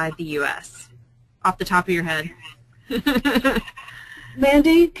outside the U.S.? Off the top of your head.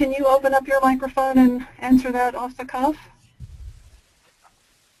 Mandy, can you open up your microphone and answer that off the cuff?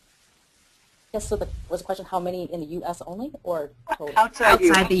 Yes, so was the question how many in the U.S. only or total?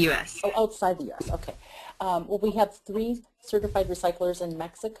 Outside the U.S. Oh, outside the U.S., okay. Well, we have 3 certified recyclers in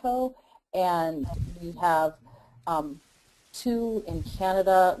Mexico, and we have 2 in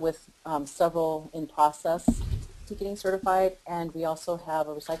Canada with several in process to getting certified, and we also have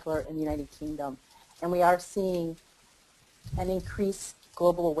a recycler in the United Kingdom. And we are seeing an increased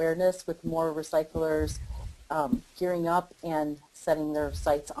global awareness with more recyclers gearing up and setting their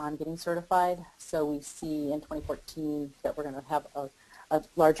sights on getting certified. So we see in 2014 that we're going to have a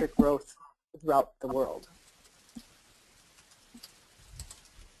larger growth throughout the world.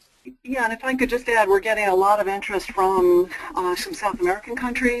 Yeah, and if I could just add, we're getting a lot of interest from some South American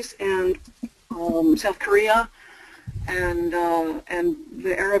countries and South Korea and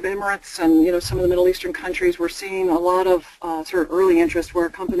the Arab Emirates and some of the Middle Eastern countries, we're seeing a lot of sort of early interest where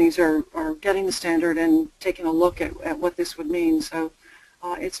companies are getting the standard and taking a look at what this would mean. So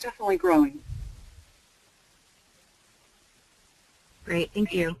it's definitely growing. Great,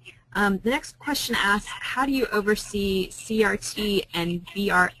 thank you. The next question asks, how do you oversee CRT and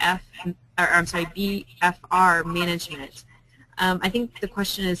BFR management? I think the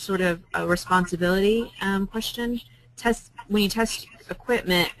question is sort of a responsibility question. When you test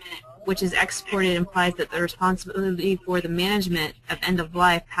equipment which is exported implies that the responsibility for the management of end of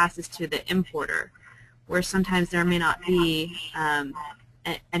life passes to the importer, where sometimes there may not be an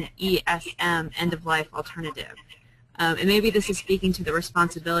ESM end of life alternative. And maybe this is speaking to the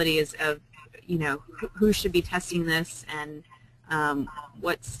responsibilities of, who should be testing this, and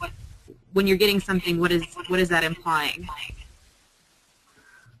when you're getting something, what is that implying?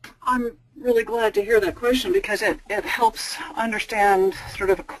 I'm really glad to hear that question because it helps understand sort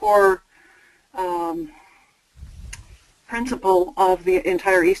of a core principle of the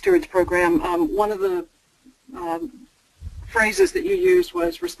entire e-Stewards program. One of the phrases that you used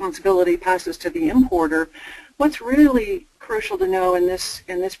was responsibility passes to the importer. What's really crucial to know in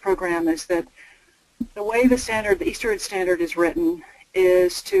this program is that the way the e-Stewards standard is written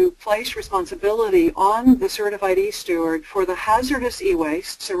is to place responsibility on the certified e-steward for the hazardous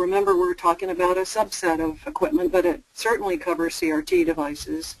e-waste. So remember, we're talking about a subset of equipment, but it certainly covers CRT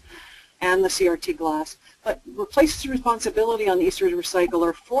devices and the CRT glass. But replaces responsibility on the e-Stewards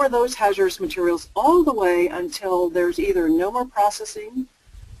recycler for those hazardous materials all the way until there's either no more processing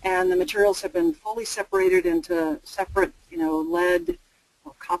and the materials have been fully separated into separate, lead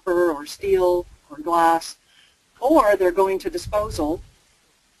or copper or steel or glass, or they're going to disposal,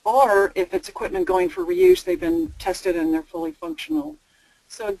 or if it's equipment going for reuse, they've been tested and they're fully functional.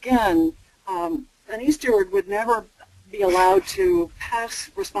 So again, an e-steward would never be allowed to pass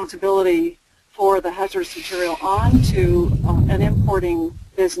responsibility for the hazardous material on to an importing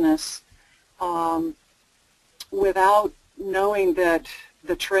business without knowing that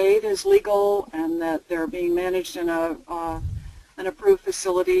the trade is legal and that they're being managed in an approved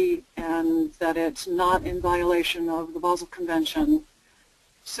facility and that it's not in violation of the Basel Convention.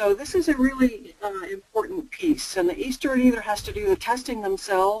 So this is a really important piece, and the e-steward either has to do the testing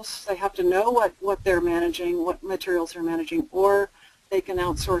themselves, they have to know what they're managing, what materials they're managing, or they can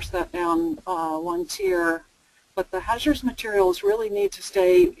outsource that down one tier. But the hazardous materials really need to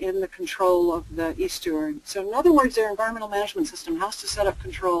stay in the control of the e-steward. So in other words, their environmental management system has to set up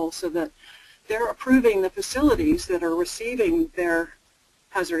control so that they're approving the facilities that are receiving their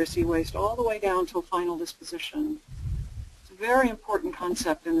hazardous e-waste all the way down to final disposition. It's a very important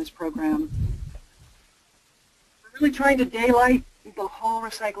concept in this program. We're really trying to daylight the whole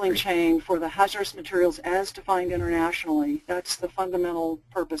recycling chain for the hazardous materials as defined internationally. That's the fundamental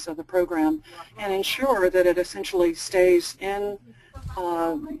purpose of the program, and ensure that it essentially stays in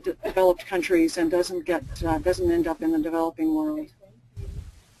developed countries and doesn't end up in the developing world.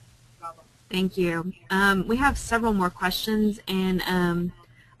 Thank you. We have several more questions, and I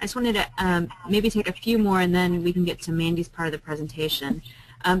just wanted to maybe take a few more, and then we can get to Mandy's part of the presentation.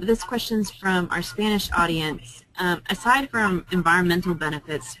 But this question's from our Spanish audience. Aside from environmental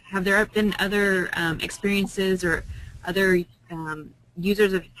benefits, have there been other experiences or other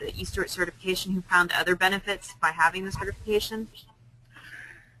users of the e-Stewards certification who found other benefits by having the certification?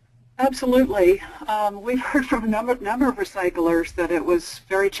 Absolutely. We've heard from a number of recyclers that it was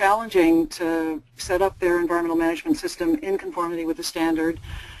very challenging to set up their environmental management system in conformity with the standard,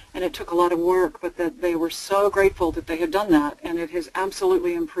 and it took a lot of work, but that they were so grateful that they had done that, and it has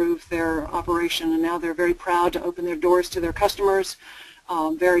absolutely improved their operation, and now they're very proud to open their doors to their customers,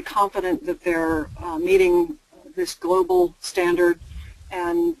 very confident that they're meeting this global standard,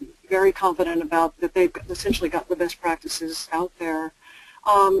 and very confident about that they've essentially got the best practices out there.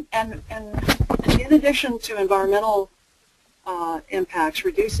 And in addition to environmental impacts,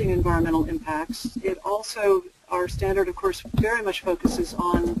 reducing environmental impacts, it also, our standard, of course, very much focuses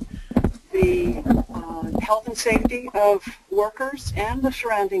on the health and safety of workers and the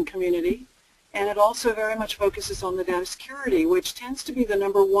surrounding community, and it also very much focuses on the data security, which tends to be the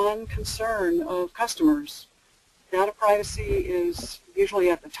 #1 concern of customers. Data privacy is usually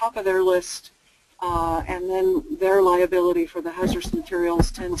at the top of their list, and then their liability for the hazardous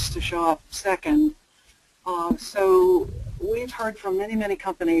materials tends to show up second. So we've heard from many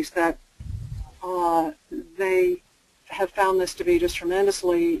companies that they have found this to be just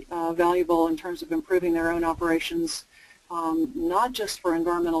tremendously valuable in terms of improving their own operations, not just for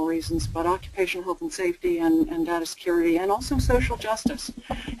environmental reasons, but occupational health and safety and data security and also social justice.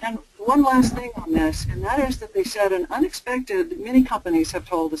 And one last thing on this, and that is that they said an unexpected, many companies have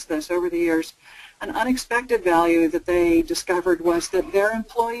told us this over the years, an unexpected value that they discovered was that their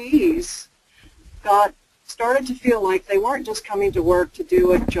employees started to feel like they weren't just coming to work to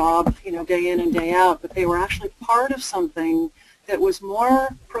do a job, day in and day out, but they were actually part of something that was more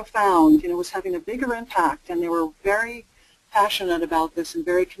profound, was having a bigger impact, and they were very passionate about this and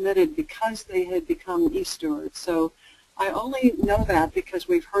very committed because they had become e-stewards. So I only know that because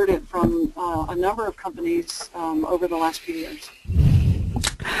we've heard it from a number of companies over the last few years.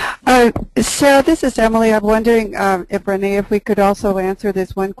 Sarah, this is Emily. I'm wondering if Renee, if we could also answer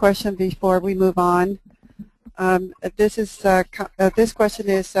this one question before we move on. This question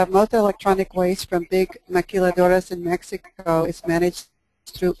is, most electronic waste from big maquiladoras in Mexico is managed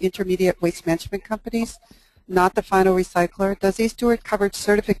through intermediate waste management companies, not the final recycler. Does e-Steward cover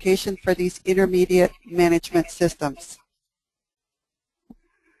certification for these intermediate management systems?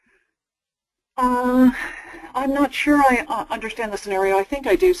 I'm not sure I understand the scenario. I think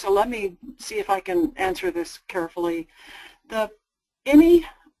I do, so let me see if I can answer this carefully.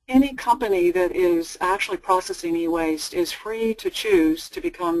 Any company that is actually processing e-waste is free to choose to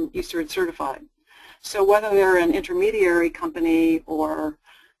become e-Steward certified. So whether they're an intermediary company or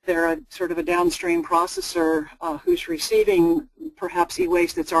they're a sort of a downstream processor who's receiving perhaps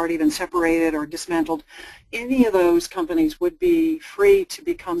e-waste that's already been separated or dismantled, any of those companies would be free to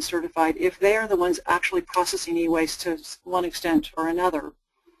become certified if they are the ones actually processing e-waste to one extent or another.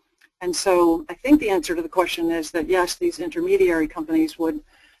 And so I think the answer to the question is that yes, these intermediary companies would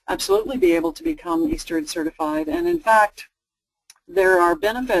absolutely be able to become e-Steward certified. And in fact, there are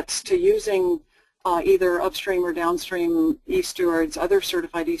benefits to using either upstream or downstream e-Stewards, other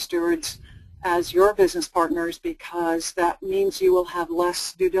certified e-Stewards, as your business partners, because that means you will have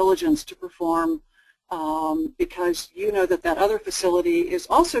less due diligence to perform because you know that that other facility is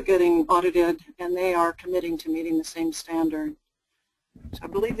also getting audited and they are committing to meeting the same standard. So I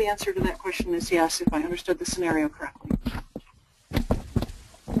believe the answer to that question is yes, if I understood the scenario correctly.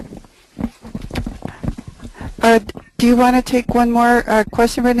 Do you want to take one more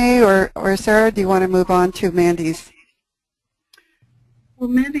question, Renee, or Sarah? Do you want to move on to Mandy's? Well,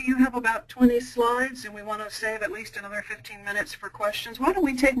 Mandy, you have about 20 slides, and we want to save at least another 15 minutes for questions. Why don't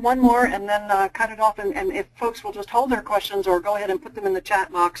we take one more and then cut it off, and if folks will just hold their questions or go ahead and put them in the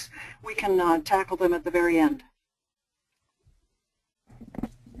chat box, we can tackle them at the very end.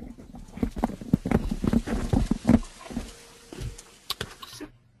 So,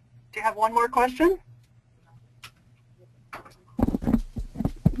 do you have one more question?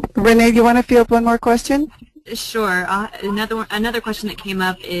 Renee, do you want to field one more question? Sure. Another question that came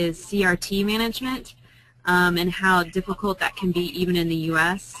up is CRT management and how difficult that can be even in the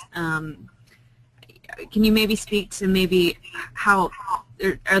U.S. Can you maybe speak to maybe how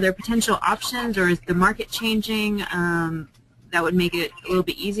are there potential options, or is the market changing that would make it a little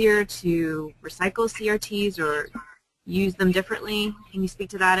bit easier to recycle CRTs or use them differently? Can you speak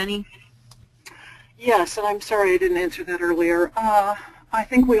to that any? Yes, and I'm sorry I didn't answer that earlier. I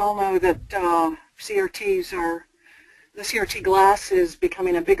think we all know that the CRT glass is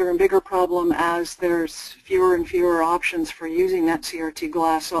becoming a bigger and bigger problem as there's fewer and fewer options for using that CRT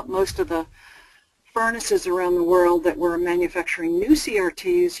glass. So most of the furnaces around the world that were manufacturing new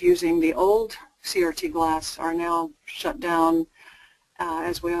CRTs using the old CRT glass are now shut down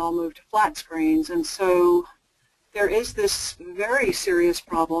as we all move to flat screens. And so there is this very serious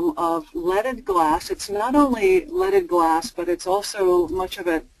problem of leaded glass. It's not only leaded glass, but it's also, much of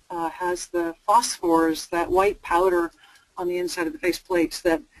it has the phosphors, that white powder on the inside of the face plates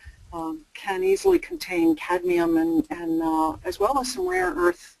that can easily contain cadmium and as well as some rare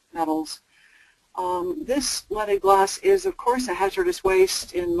earth metals. This leaded glass is, of course, a hazardous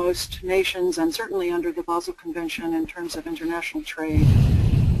waste in most nations and certainly under the Basel Convention in terms of international trade.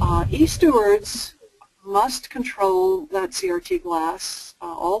 e-Stewards must control that CRT glass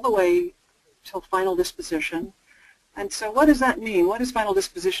all the way till final disposition. And so what does that mean? What does final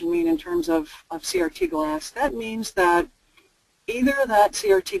disposition mean in terms of CRT glass? That means that either that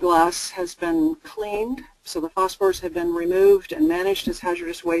CRT glass has been cleaned, so the phosphors have been removed and managed as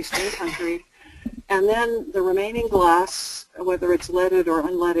hazardous waste in country, and then the remaining glass, whether it's leaded or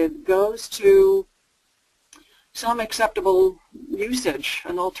unleaded, goes to some acceptable usage,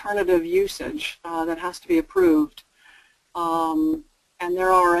 an alternative usage that has to be approved. And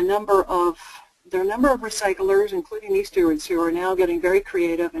there are a number of recyclers, including e-Stewards, who are now getting very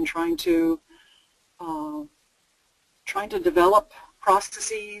creative and trying to develop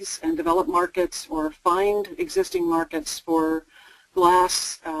processes and develop markets or find existing markets for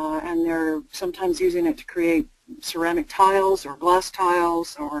glass, and they're sometimes using it to create ceramic tiles or glass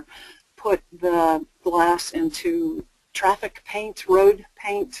tiles, or put the glass into traffic paint, road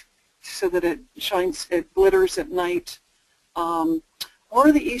paint, so that it shines, it glitters at night.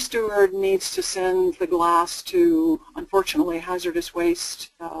 Or the e-Steward needs to send the glass to, unfortunately, hazardous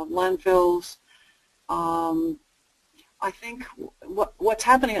waste landfills. I think what's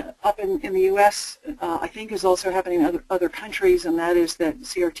happening up in the U.S., I think is also happening in other countries, and that is that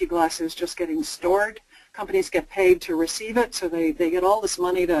CRT glass is just getting stored. Companies get paid to receive it, so they get all this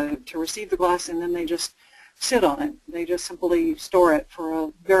money to receive the glass, and then they just sit on it. They just simply store it for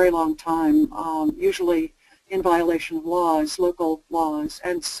a very long time, usually in violation of laws, local laws.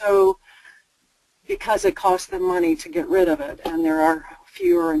 And so because it costs them money to get rid of it, and there are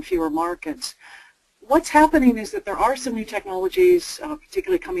fewer and fewer markets, what's happening is that there are some new technologies,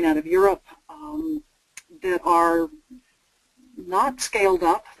 particularly coming out of Europe, that are not scaled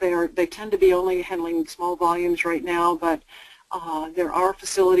up. They tend to be only handling small volumes right now, but there are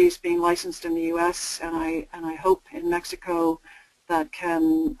facilities being licensed in the U.S. and I hope in Mexico that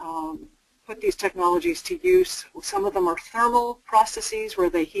can put these technologies to use. Some of them are thermal processes where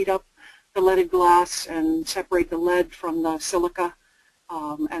they heat up the leaded glass and separate the lead from the silica.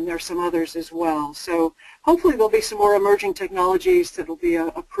 And there are some others as well. So hopefully there'll be some more emerging technologies that will be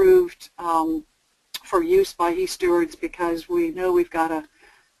approved for use by e-Stewards, because we know we've got a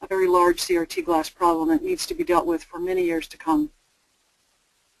very large CRT glass problem that needs to be dealt with for many years to come.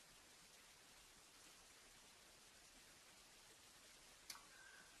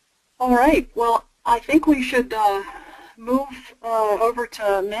 All right, well, I think we should move over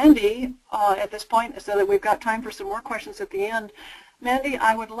to Mandy at this point, so that we've got time for some more questions at the end. Mandy,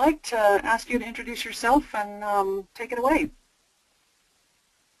 I would like to ask you to introduce yourself and take it away.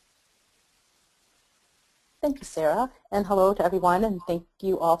 Thank you, Sarah, and hello to everyone, and thank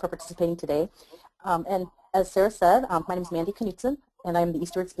you all for participating today. And as Sarah said, my name is Mandy Knutson, and I'm the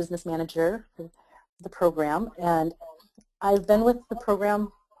e-Stewards Business Manager for the program. And I've been with the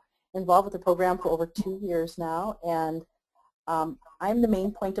program, involved with the program for over 2 years now, and I'm the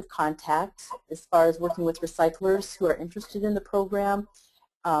main point of contact as far as working with recyclers who are interested in the program.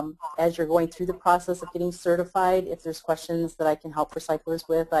 As you're going through the process of getting certified, if there's questions that I can help recyclers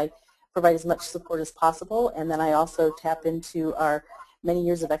with, I provide as much support as possible. And then I also tap into our many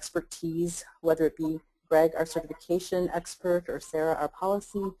years of expertise, whether it be Greg, our certification expert, or Sarah, our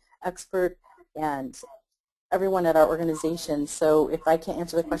policy expert, and everyone at our organization. So if I can't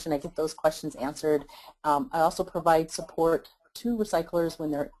answer the question, I get those questions answered. I also provide support to recyclers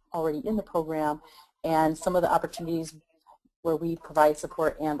when they're already in the program, and some of the opportunities where we provide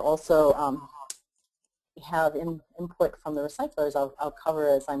support and also have input from the recyclers I'll cover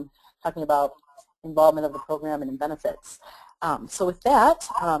as I'm talking about involvement of the program and benefits. So with that,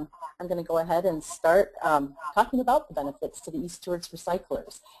 I'm going to go ahead and start talking about the benefits to the e-Stewards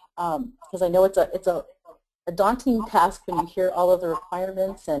recyclers, because I know it's a daunting task when you hear all of the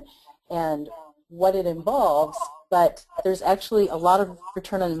requirements and what it involves, but there's actually a lot of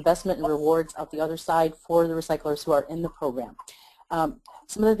return on investment and rewards out the other side for the recyclers who are in the program.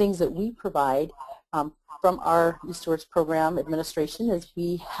 Some of the things that we provide from our e-Stewards program administration is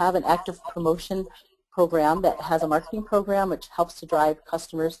we have an active promotion program that has a marketing program which helps to drive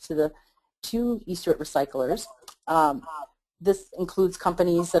customers to e-Steward recyclers. This includes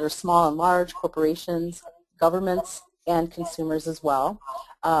companies that are small and large, corporations, governments, and consumers as well.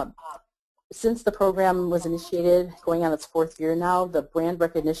 Since the program was initiated, going on its 4th year now, the brand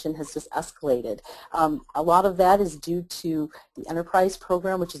recognition has just escalated. A lot of that is due to the enterprise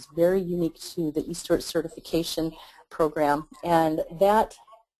program, which is very unique to the e-Steward certification program, and that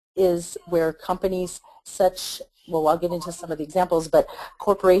is where companies such, well, I'll get into some of the examples, but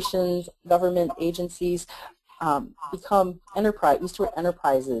corporations, government agencies become e-Steward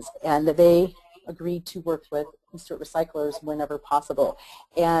enterprises, and they agree to work with e-Steward recyclers whenever possible.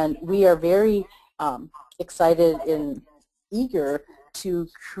 And we are very excited and eager to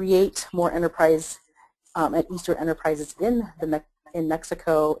create more enterprise e-Steward enterprises in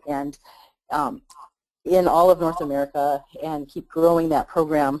Mexico and in all of North America, and keep growing that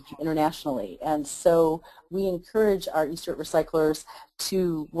program internationally. And so we encourage our e-Steward recyclers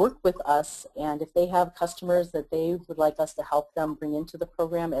to work with us, and if they have customers that they would like us to help them bring into the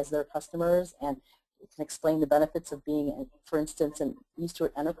program as their customers and can explain the benefits of being, for instance, an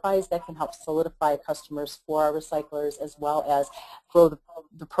e-Steward enterprise, that can help solidify customers for our recyclers as well as grow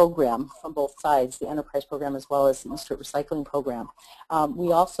the program from both sides, the enterprise program as well as the e-Steward recycling program.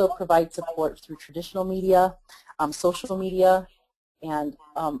 We also provide support through traditional media, social media, and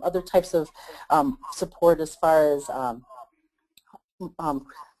other types of support as far as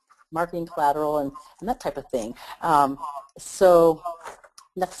marketing collateral and that type of thing. So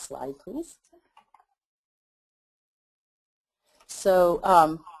next slide, please.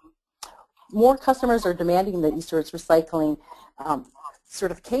 So more customers are demanding the e-Stewards recycling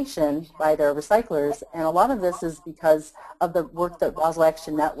certification by their recyclers, and a lot of this is because of the work that Basel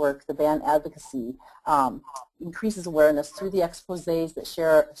Action Network, the ban advocacy, increases awareness through the exposés that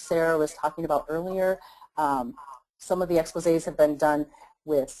Sarah was talking about earlier. Some of the exposés have been done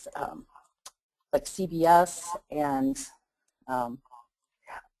with like CBS and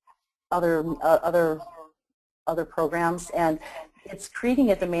other programs, and it's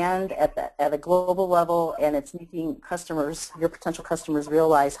creating a demand at a global level, and it's making customers, your potential customers,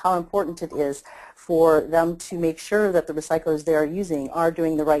 realize how important it is for them to make sure that the recyclers they are using are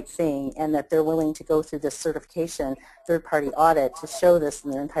doing the right thing, and that they're willing to go through this certification third-party audit to show this in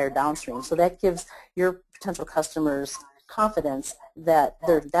their entire downstream. So that gives your potential customers confidence that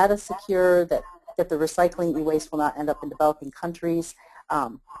their data is secure, that the recycling e-waste will not end up in developing countries,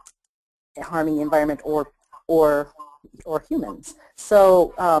 harming the environment or humans.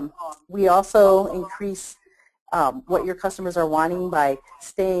 So we also increase what your customers are wanting by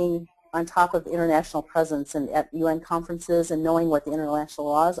staying on top of international presence and at UN conferences and knowing what the international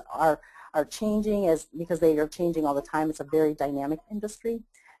laws are changing, because they are changing all the time. It's a very dynamic industry.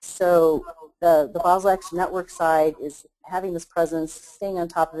 So the Basel Action Network side is having this presence, staying on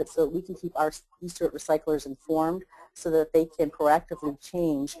top of it so that we can keep our e-Steward recyclers informed so that they can proactively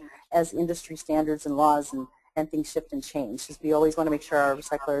change as industry standards and laws and things shift and change. Because we always want to make sure our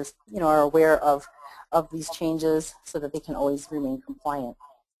recyclers, are aware of these changes so that they can always remain compliant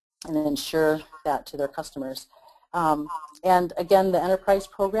and ensure that to their customers. And again, the enterprise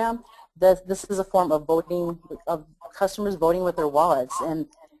program, this is a form of voting, of customers voting with their wallets, and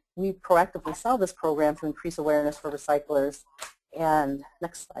we proactively sell this program to increase awareness for recyclers. And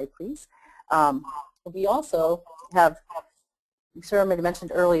next slide, please. We also have, Sarah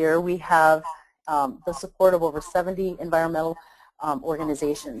mentioned earlier, we have the support of over 70 environmental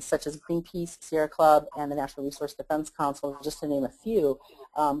organizations such as Greenpeace, Sierra Club, and the National Resource Defense Council, just to name a few.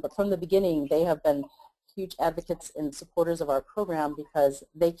 But from the beginning, they have been huge advocates and supporters of our program because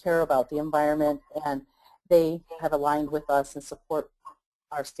they care about the environment, and they have aligned with us and support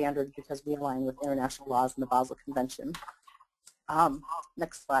our standards because we align with international laws and the Basel Convention.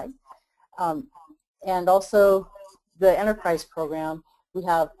 Next slide. And also the enterprise program, we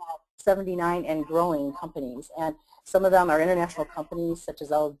have 79 and growing companies, and some of them are international companies such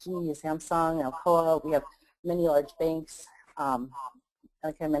as LG, Samsung, Alcoa. We have many large banks,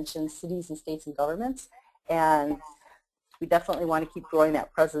 like I mentioned, cities and states and governments, and we definitely want to keep growing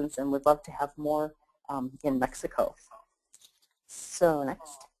that presence and would love to have more in Mexico. So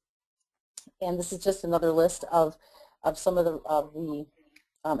next. And this is just another list of some of the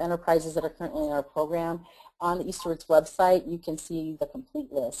enterprises that are currently in our program. On the e-Stewards website, you can see the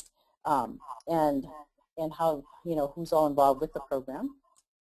complete list and how, who's all involved with the program.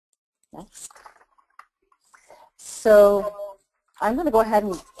 Next. So I'm going to go ahead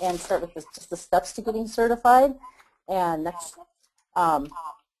and start with just the steps to getting certified. And next.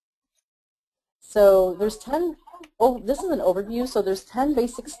 So there's 10, this is an overview, so there's 10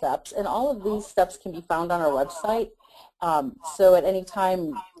 basic steps, and all of these steps can be found on our website. So at any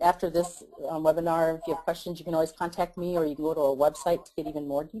time after this webinar, if you have questions, you can always contact me, or you can go to our website to get even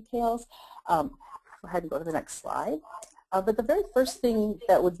more details. Go ahead and go to the next slide. But the very first thing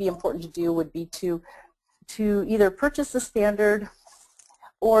that would be important to do would be to either purchase the standard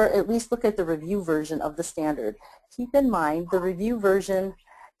or at least look at the review version of the standard. Keep in mind the review version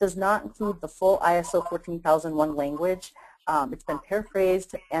does not include the full ISO 14001 language. It's been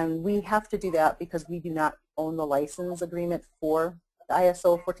paraphrased, and we have to do that because we do not own the license agreement for the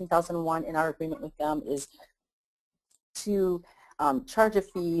ISO 14001, and our agreement with them is to charge a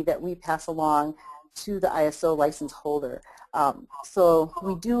fee that we pass along to the ISO license holder. So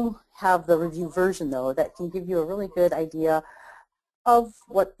we do have the review version, though, that can give you a really good idea of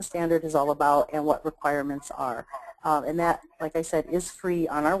what the standard is all about and what requirements are. And that, like I said, is free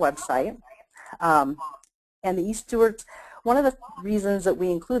on our website. And the e-Stewards, one of the reasons that we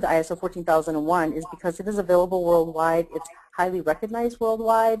include the ISO 14001 is because it is available worldwide. It's highly recognized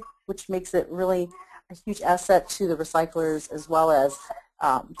worldwide, which makes it really a huge asset to the recyclers, as well as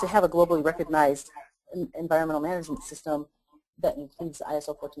to have a globally recognized environmental management system that includes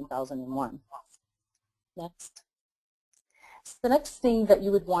ISO 14001. Next. So the next thing that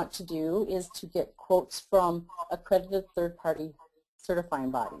you would want to do is to get quotes from accredited third-party certifying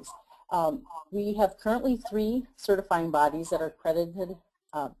bodies. We have currently 3 certifying bodies that are accredited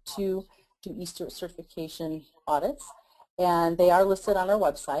to do e-Stewards certification audits, and they are listed on our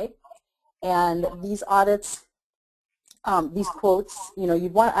website. And these audits, these quotes, you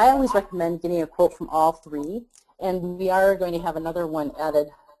know, I always recommend getting a quote from all 3, and we are going to have another one added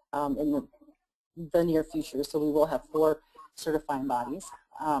in the near future, so we will have 4 certifying bodies.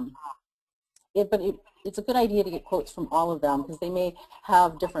 It's a good idea to get quotes from all of them because they may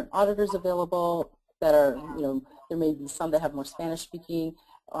have different auditors available that are, you know, there may be some that have more Spanish speaking,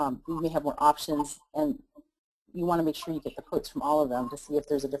 we may have more options, and you want to make sure you get the quotes from all of them to see if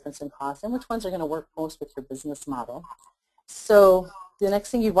there's a difference in cost and which ones are going to work most with your business model. So the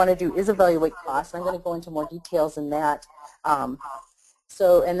next thing you want to do is evaluate costs. I'm going to go into more details in that. And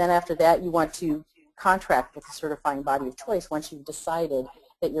then after that, you want to contract with the certifying body of choice once you've decided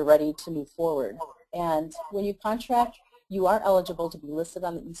that you're ready to move forward. And when you contract, you are eligible to be listed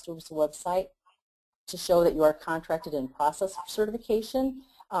on the e-Stewards website to show that you are contracted in process for certification.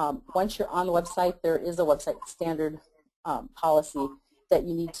 Once you're on the website, there is a website standard policy that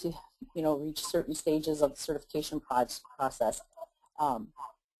you need to, you know, reach certain stages of the certification process.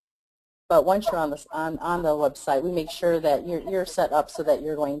 But once you're on the website, we make sure that you're set up so that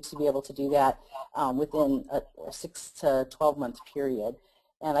you're going to be able to do that within a 6 to 12 month period.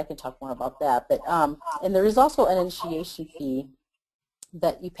 And I can talk more about that. But and there is also an initiation fee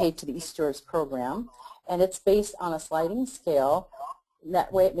that you pay to the e-Stewards program, and it's based on a sliding scale.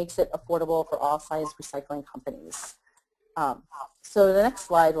 That way it makes it affordable for all size recycling companies. So the next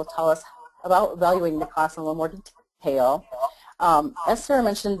slide will tell us about evaluating the cost in a little more detail. As Sarah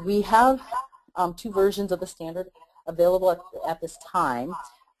mentioned, we have 2 versions of the standard available at this time.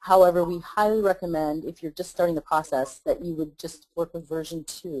 However, we highly recommend, if you're just starting the process, that you would just work with version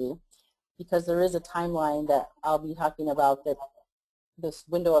 2, because there is a timeline that I'll be talking about, that this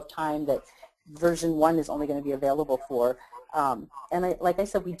window of time that version 1 is only going to be available for. Like I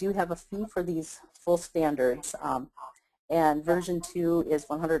said, we do have a fee for these full standards, and version 2 is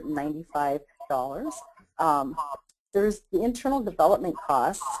 $195. There's the internal development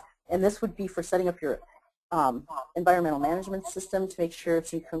costs, and this would be for setting up your environmental management system to make sure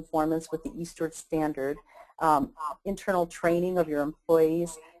it's in conformance with the e-Stewards standard, internal training of your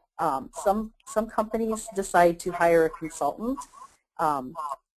employees. Some companies decide to hire a consultant,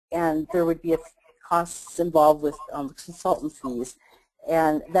 and there would be costs involved with consultant fees,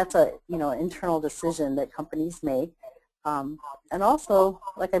 and that's a internal decision that companies make. And also,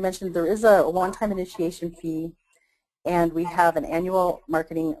 like I mentioned, there is a one-time initiation fee, and we have an annual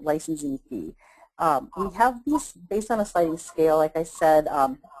marketing licensing fee. We have these based on a sliding scale, like I said,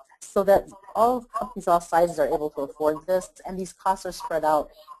 so that all companies, all sizes, are able to afford this, and these costs are spread out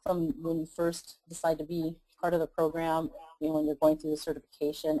from when you first decide to be part of the program, when you're going through the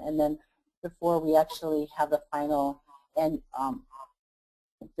certification, and then before we actually have the final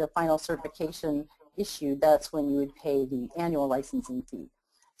certification issued, that's when you would pay the annual licensing fee.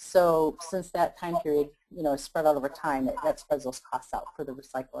 So since that time period, is spread out over time, that spreads those costs out for the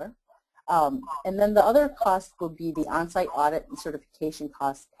recycler. And then the other cost will be the on-site audit and certification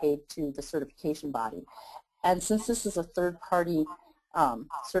costs paid to the certification body. And since this is a third-party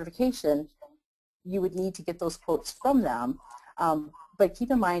certification, you would need to get those quotes from them. But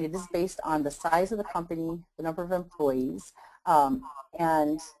keep in mind, it is based on the size of the company, the number of employees,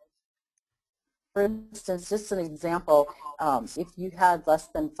 and for instance, just an example, if you had less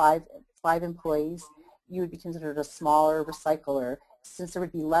than five employees, you would be considered a smaller recycler. Since there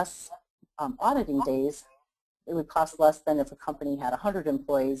would be less auditing days, it would cost less than if a company had 100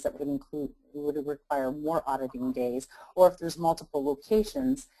 employees. That would require more auditing days. Or if there's multiple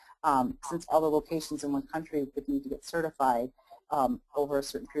locations, since all the locations in one country would need to get certified over a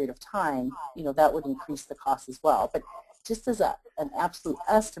certain period of time, that would increase the cost as well. But just as an absolute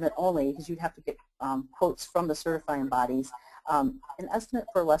estimate only, because you'd have to get quotes from the certifying bodies, an estimate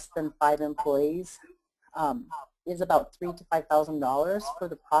for less than 5 employees is about $3,000 to $5,000 for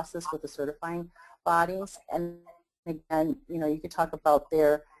the process with the certifying bodies. And again, you could talk about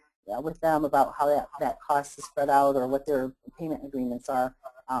with them about how that cost is spread out or what their payment agreements are.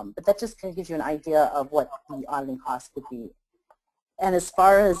 But that just kind of gives you an idea of what the auditing cost would be. And as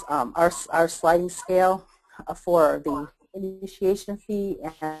far as our sliding scale for the initiation fee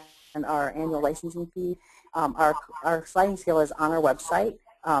and our annual licensing fee, our sliding scale is on our website.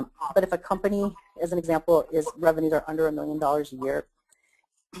 But if a company, as an example, revenues are under $1 million a year,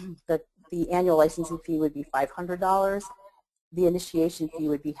 the annual licensing fee would be $500. The initiation fee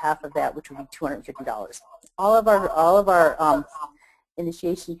would be half of that, which would be $250. All of our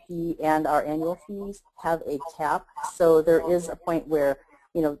initiation fee and our annual fees have a cap, so there is a point where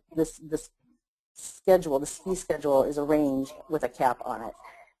this schedule, this fee schedule is arranged with a cap on it.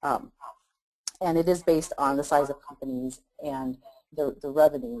 And it is based on the size of companies and the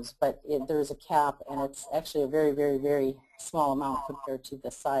revenues, but there is a cap, and it's actually a very, very, very small amount compared to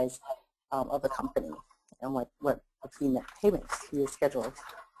the size of the company and what the payment fee schedule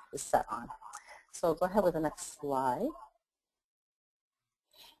is set on. So go ahead with the next slide.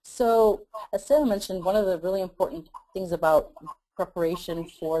 So as Sarah mentioned, one of the really important things about preparation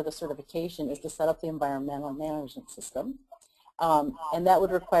for the certification is to set up the environmental management system. And that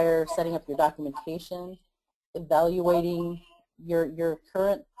would require setting up your documentation, evaluating your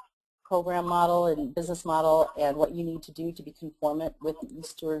current program model and business model and what you need to do to be conformant with the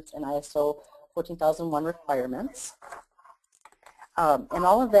e-Stewards and ISO 14001 requirements. And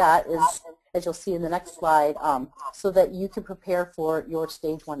all of that is, as you'll see in the next slide, so that you can prepare for your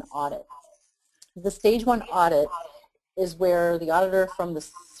stage 1 audit. The stage 1 audit is where the auditor from the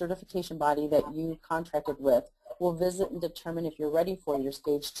certification body that you contracted with will visit and determine if you're ready for your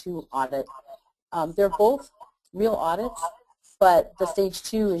stage 2 audit. They're both real audits, but the stage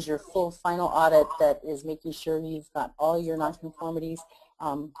 2 is your full final audit that is making sure you've got all your nonconformities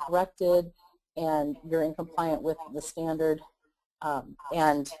corrected and you're in compliant with the standard,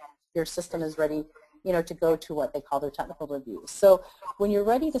 and your system is ready, to go to what they call their technical review. So when you're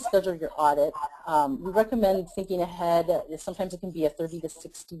ready to schedule your audit, we recommend thinking ahead. Sometimes it can be a 30 to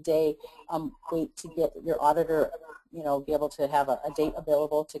 60 day wait to get your auditor, be able to have a date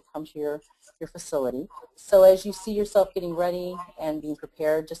available to come to your facility. So as you see yourself getting ready and being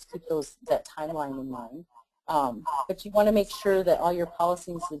prepared, just keep that timeline in mind. But you want to make sure that all your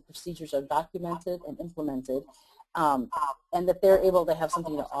policies and procedures are documented and implemented, and that they're able to have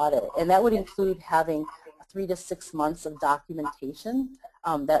something to audit. And that would include having 3 to 6 months of documentation.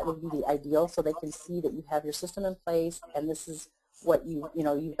 That would be the ideal, so they can see that you have your system in place and this is what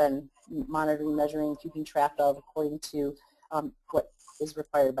you've been monitoring, measuring, keeping track of according to what is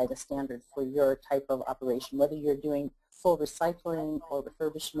required by the standard for your type of operation, whether you're doing full recycling or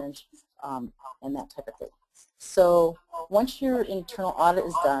refurbishment and that type of thing. So once your internal audit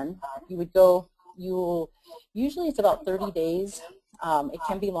is done, usually it's about 30 days. It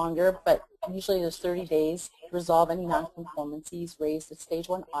can be longer, but usually there's 30 days to resolve any nonconformancies raised at stage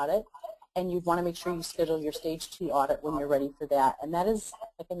 1 audit. And you'd want to make sure you schedule your stage 2 audit when you're ready for that. And that is,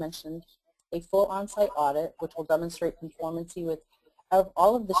 like I mentioned, a full on-site audit, which will demonstrate conformity with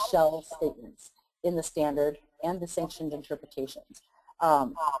all of the shell statements in the standard and the sanctioned interpretations.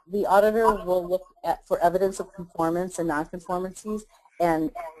 The auditor will look for evidence of conformance and nonconformancies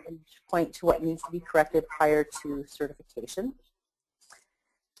and point to what needs to be corrected prior to certification.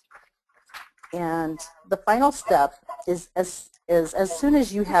 And the final step is as soon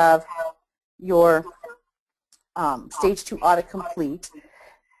as you have your stage 2 audit complete,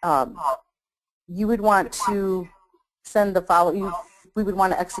 you would want to send the following. We would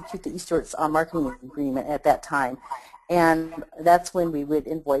want to execute the e-Stewards marketing agreement at that time, and that's when we would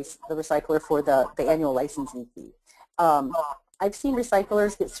invoice the recycler for the annual licensing fee. I've seen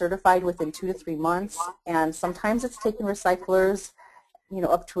recyclers get certified within 2 to 3 months, and sometimes it's taken recyclers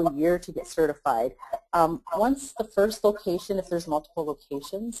up to a year to get certified. Once the first location, if there's multiple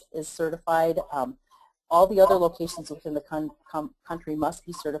locations, is certified, all the other locations within the country must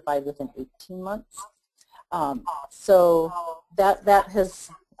be certified within 18 months. So that's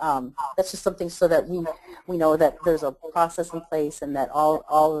just something so that we know that there's a process in place and that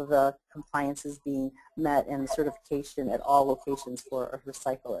all of the compliance is being met and certification at all locations for a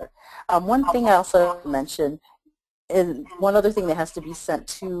recycler. One thing I also mentioned, and one other thing that has to be sent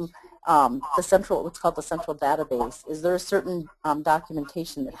to the central, what's called the central database, is there a certain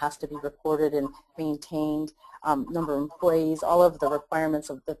documentation that has to be recorded and maintained, number of employees, all of the requirements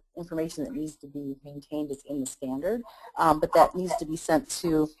of the information that needs to be maintained is in the standard, but that needs to be sent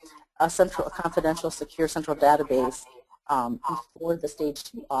to a confidential, secure central database before the stage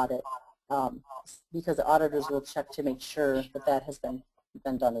 2 audit, because the auditors will check to make sure that that has been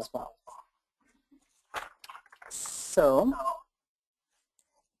done as well. So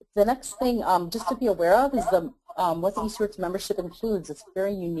the next thing just to be aware of is what the e-Stewards membership includes. It's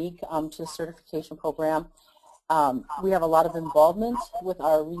very unique to the certification program. We have a lot of involvement with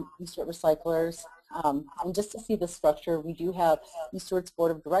our e-Steward recyclers. And just to see the structure, we do have e-Stewards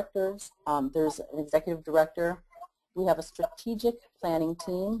Board of Directors. There's an Executive Director. We have a strategic planning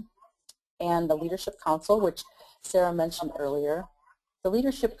team and the Leadership Council, which Sarah mentioned earlier. The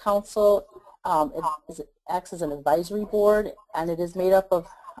Leadership Council acts as an advisory board, and it is made up of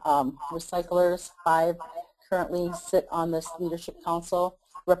recyclers. 5 currently sit on this Leadership Council.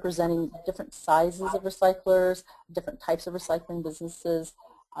 representing different sizes of recyclers, different types of recycling businesses,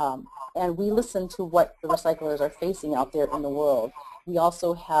 and we listen to what the recyclers are facing out there in the world. We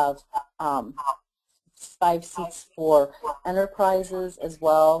also have 5 seats for enterprises as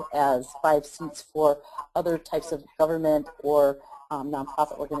well as 5 seats for other types of government or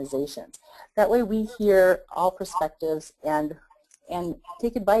nonprofit organizations. That way we hear all perspectives and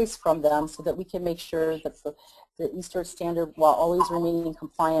take advice from them so that we can make sure that the e-Stewards standard, while always remaining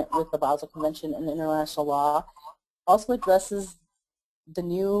compliant with the Basel Convention and international law, also addresses the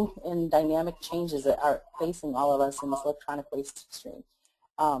new and dynamic changes that are facing all of us in this electronic waste stream.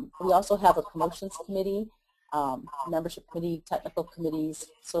 We also have a promotions committee, membership committee, technical committees,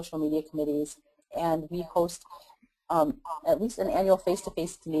 social media committees, and we host at least an annual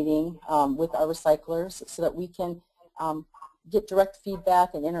face-to-face meeting with our recyclers so that we can get direct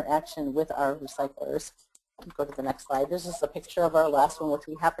feedback and interaction with our recyclers. Go to the next slide. This is a picture of our last one, which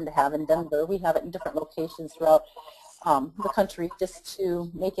we happen to have in Denver. We have it in different locations throughout the country just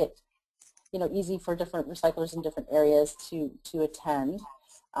to make it, easy for different recyclers in different areas to attend.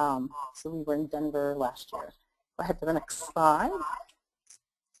 So we were in Denver last year. Go ahead to the next slide.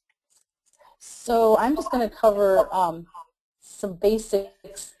 So I'm just going to cover some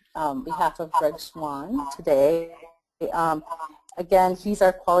basics on behalf of Greg Schwan today. Again, he's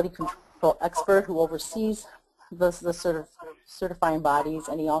our quality control expert who oversees the sort of certifying bodies,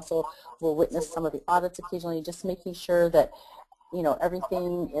 and he also will witness some of the audits occasionally, just making sure that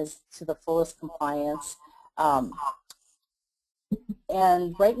everything is to the fullest compliance.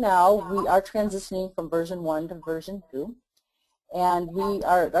 And right now we are transitioning from version 1 to version 2, and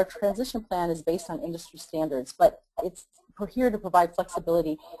our transition plan is based on industry standards, but we're here to provide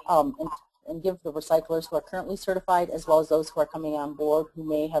flexibility and give the recyclers who are currently certified as well as those who are coming on board who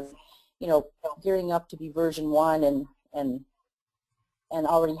may have, gearing up to be version 1 and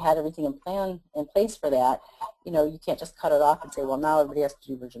already had everything in place for that. You can't just cut it off and say, well, now everybody has to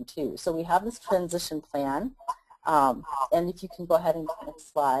do version 2. So we have this transition plan, and if you can go ahead and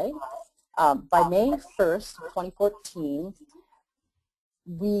next slide. By May 1st, 2014,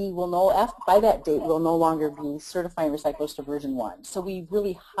 we will know, by that date, we'll no longer be certifying recyclers to version 1. So we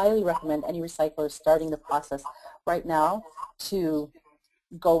really highly recommend any recyclers starting the process right now to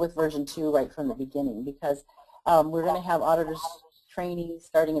go with version 2 right from the beginning, because we're going to have auditors training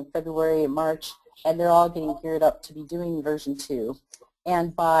starting in February and March, and they're all getting geared up to be doing version 2.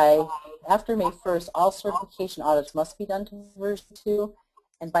 And after May 1st, all certification audits must be done to version 2.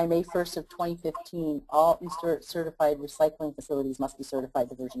 And by May 1st of 2015, all e-Stewards certified recycling facilities must be certified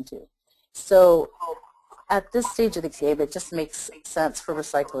to version 2. So at this stage of the game, it just makes sense for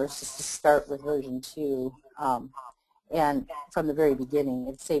recyclers just to start with version 2. And from the very beginning,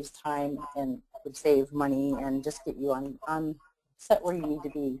 it saves time and would save money and just get you on set where you need to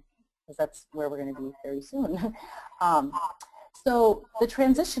be, because that's where we're going to be very soon. So the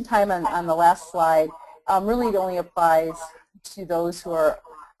transition time on the last slide really only applies to those who are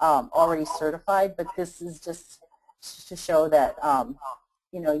already certified, but this is just to show that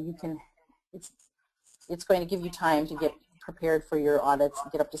you can. It's going to give you time to get prepared for your audits,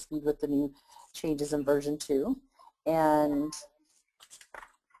 get up to speed with the new changes in version 2, and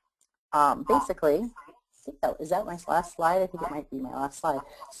basically, I think is that my last slide? I think it might be my last slide.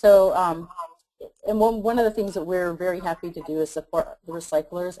 So. And one of the things that we're very happy to do is support the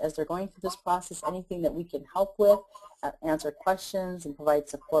recyclers as they're going through this process. Anything that we can help with, answer questions, and provide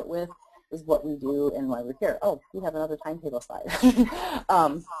support with is what we do and why we're here. Oh, we have another timetable slide.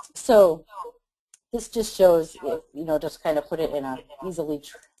 So this just shows, just kind of put it in a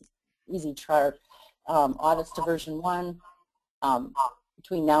easy chart. Audits to version 1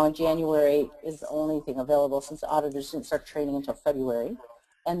 between now and January is the only thing available since the auditors didn't start training until February.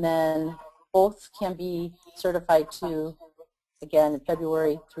 And then both can be certified to, again,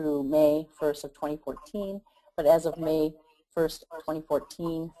 February through May 1st of 2014, but as of May 1st of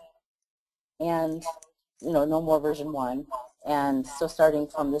 2014, and no more version 1, and so starting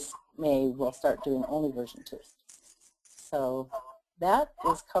from this May, we'll start doing only version 2. So that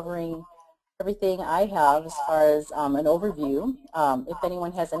is covering everything I have as far as an overview. If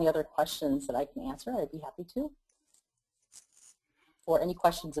anyone has any other questions that I can answer, I'd be happy to. Or any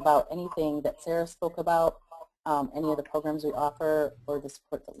questions about anything that Sarah spoke about, any of the programs we offer, or the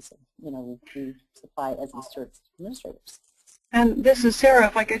support that we supply as e-Stewards administrators. And this is Sarah.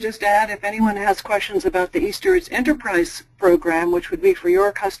 If I could just add, if anyone has questions about the e-Stewards Enterprise program, which would be for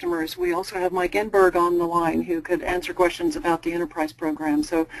your customers, we also have Mike Enberg on the line who could answer questions about the Enterprise program.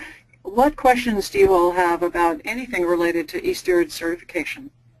 So what questions do you all have about anything related to e-Stewards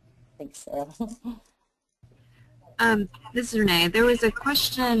certification? Thanks, Sarah. This is Renee. There was a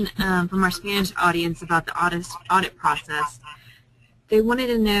question from our Spanish audience about the audit process. They wanted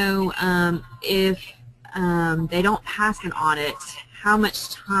to know if they don't pass an audit, how much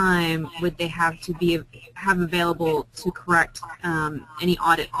time would they have to have available to correct any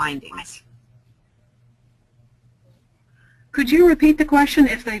audit findings? Could you repeat the question?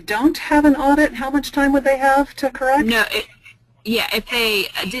 If they don't have an audit, how much time would they have to correct? No, yeah, if they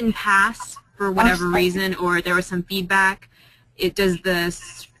didn't pass for whatever reason, or there was some feedback, does the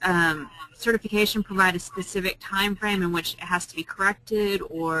certification provide a specific time frame in which it has to be corrected,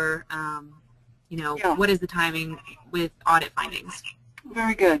 or what is the timing with audit findings?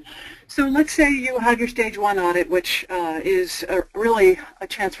 Very good. So let's say you have your stage 1 audit, which is really a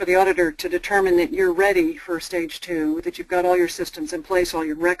chance for the auditor to determine that you're ready for stage 2, that you've got all your systems in place, all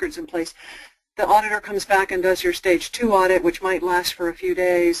your records in place. The auditor comes back and does your stage 2 audit, which might last for a few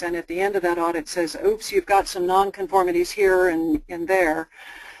days, and at the end of that audit says, oops, you've got some nonconformities here and there.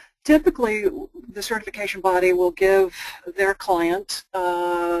 Typically, the certification body will give their client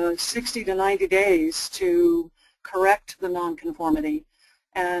 60 to 90 days to correct the nonconformity.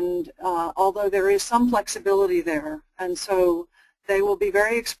 And although there is some flexibility there, and so they will be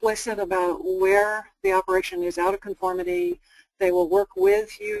very explicit about where the operation is out of conformity. They will work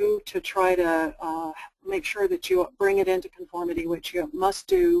with you to try to make sure that you bring it into conformity, which you must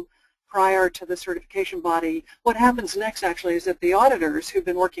do prior to the certification body. What happens next actually is that the auditors who've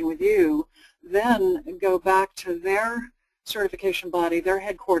been working with you then go back to their certification body, their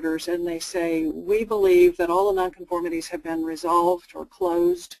headquarters, and they say, we believe that all the nonconformities have been resolved or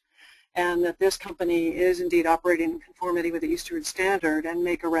closed, and that this company is indeed operating in conformity with the e-Stewards standard, and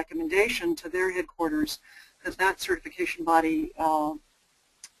make a recommendation to their headquarters that that certification body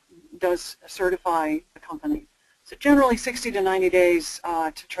does certify the company. So generally 60 to 90 days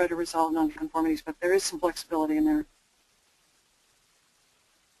to try to resolve nonconformities, but there is some flexibility in there.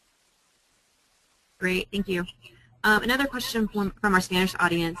 Great, thank you. Another question from our Spanish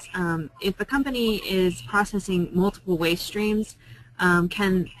audience. If a company is processing multiple waste streams,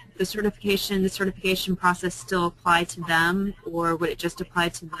 can the certification process still apply to them, or would it just apply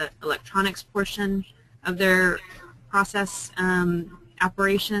to the electronics portion of their process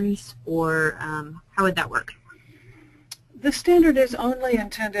operations, or how would that work? The standard is only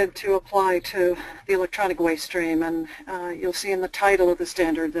intended to apply to the electronic waste stream, and you'll see in the title of the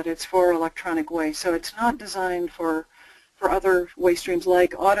standard that it's for electronic waste. So it's not designed for other waste streams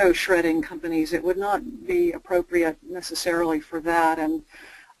like auto shredding companies. It would not be appropriate necessarily for that.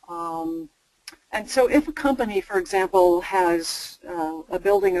 And so if a company, for example, has a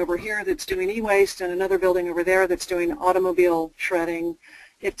building over here that's doing e-waste and another building over there that's doing automobile shredding,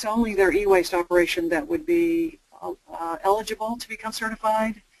 it's only their e-waste operation that would be eligible to become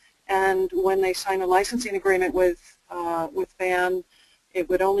certified. And when they sign a licensing agreement with VAN, it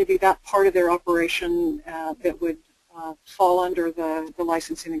would only be that part of their operation that would fall under the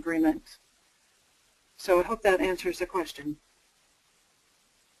licensing agreement. So I hope that answers the question.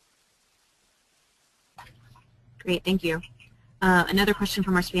 Great, thank you. Another question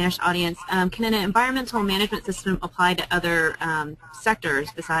from our Spanish audience. Can an environmental management system apply to other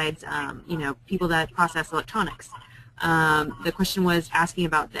sectors besides, people that process electronics? The question was asking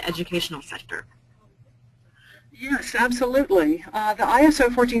about the educational sector. Yes, absolutely. The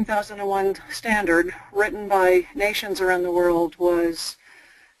ISO 14001 standard, written by nations around the world, was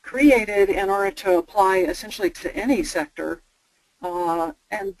created in order to apply essentially to any sector.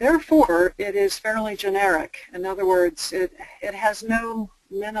 And therefore, it is fairly generic. In other words, it has no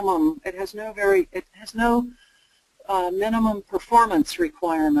minimum. It has no minimum performance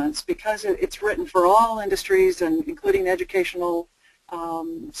requirements because it's written for all industries, and including educational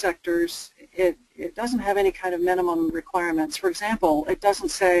sectors. It doesn't have any kind of minimum requirements. For example, it doesn't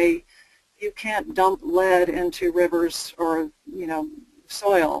say you can't dump lead into rivers or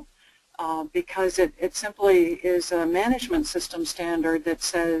soil. Because it simply is a management system standard that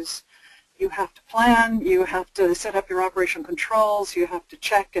says you have to plan, you have to set up your operation controls, you have to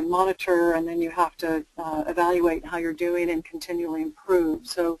check and monitor, and then you have to evaluate how you're doing and continually improve.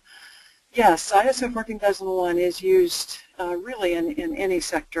 So yes, ISO 14001 is used really in any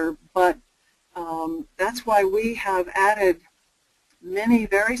sector, but that's why we have added many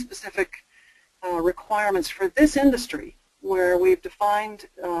very specific requirements for this industry, where we've defined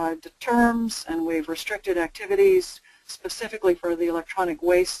the terms and we've restricted activities specifically for the electronic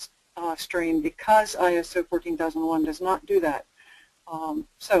waste stream, because ISO 14001 does not do that.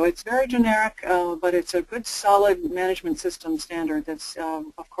 So it's very generic, but it's a good solid management system standard that's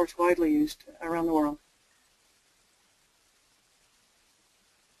of course widely used around the world.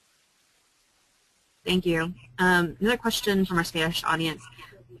 Thank you. Another question from our Spanish audience.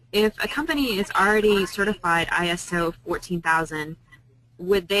 If a company is already certified ISO 14000,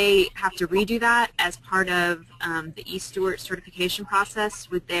 would they have to redo that as part of the e-Stewards certification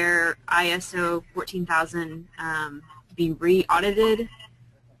process? Would their ISO 14000 be re-audited?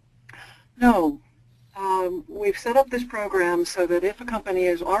 No. We've set up this program so that if a company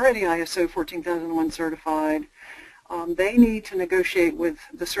is already ISO 14001 certified, they need to negotiate with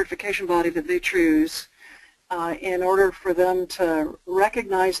the certification body that they choose in order for them to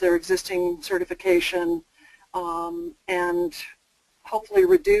recognize their existing certification and hopefully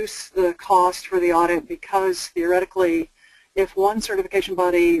reduce the cost for the audit, because theoretically if one certification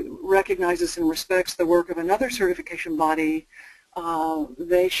body recognizes and respects the work of another certification body,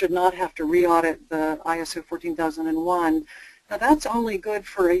 they should not have to re-audit the ISO 14001. Now that's only good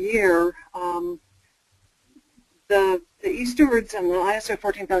for a year. The e-Stewards and the ISO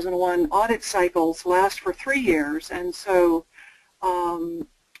 14001 audit cycles last for 3 years, and so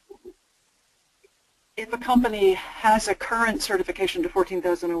if a company has a current certification to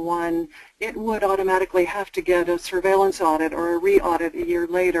 14001, it would automatically have to get a surveillance audit or a re-audit a year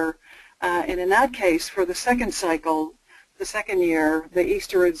later. And in that case, for the second cycle, the second year, the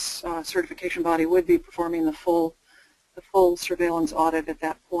e-Stewards certification body would be performing the full surveillance audit at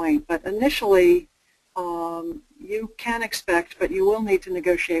that point. But initially, you can expect, but you will need to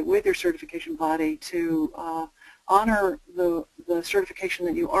negotiate with your certification body to honor the certification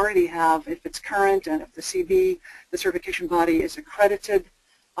that you already have if it's current, and if the certification body is accredited,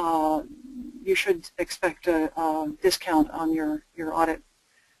 you should expect a discount on your audit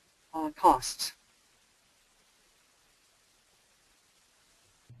costs.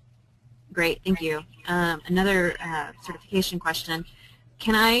 Great, thank you. Another certification question.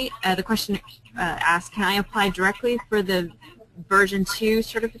 The question asks, can I apply directly for the version 2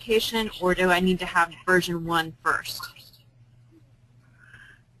 certification, or do I need to have version 1 first?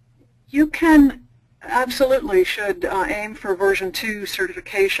 You can absolutely should aim for version 2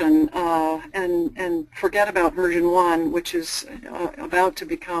 certification and forget about version 1, which is about to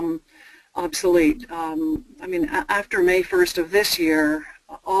become obsolete. I mean, after May 1st of this year,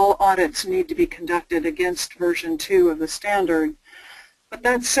 all audits need to be conducted against version 2 of the standard. But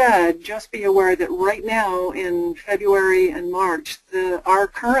that said, just be aware that right now in February and March, our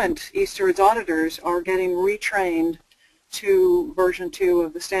current e-Stewards auditors are getting retrained to version 2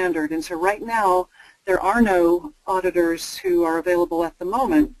 of the standard. And so right now, there are no auditors who are available at the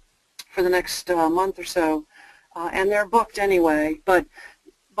moment for the next month or so, and they're booked anyway. But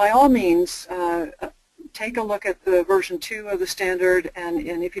by all means, take a look at the version 2 of the standard, and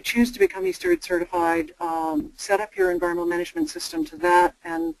if you choose to become e-Stewards certified, set up your environmental management system to that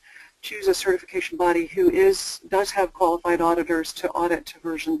and choose a certification body who does have qualified auditors to audit to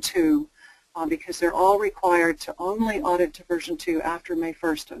version 2, because they're all required to only audit to version 2 after May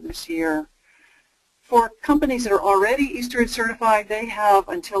 1st of this year. For companies that are already e-Stewards certified, they have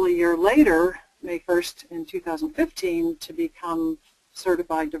until a year later, May 1st in 2015, to become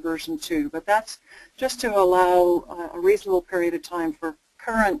certified to version 2, but that's just to allow a reasonable period of time for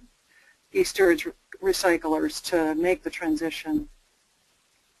current e-Stewards recyclers to make the transition.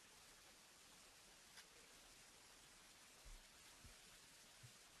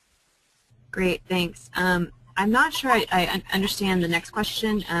 Great, thanks. I'm not sure I understand the next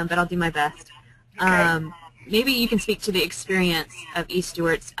question, but I'll do my best. Okay. Maybe you can speak to the experience of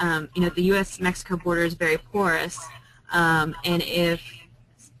e-Stewards. You know, the U.S.-Mexico border is very porous. And if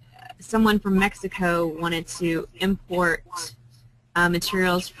someone from Mexico wanted to import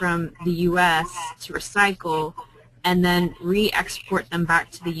materials from the U.S. to recycle and then re-export them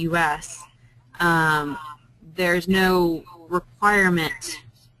back to the U.S., there's no requirement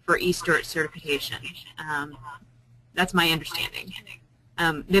for e-Stewards certification. That's my understanding.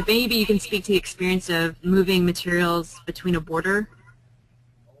 But maybe you can speak to the experience of moving materials between a border.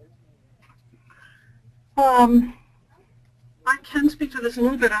 I can speak to this a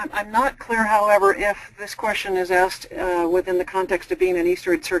little bit. I'm not clear, however, if this question is asked within the context of being an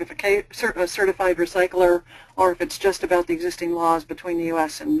e-Stewards certified recycler, or if it's just about the existing laws between the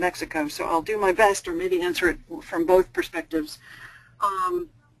U.S. and Mexico. So I'll do my best, or maybe answer it from both perspectives.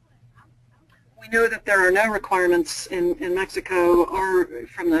 We know that there are no requirements in Mexico or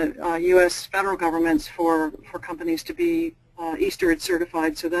from the U.S. federal governments for companies to be e-Stewards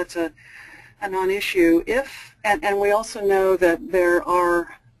certified, so that's a non-issue. And we also know that there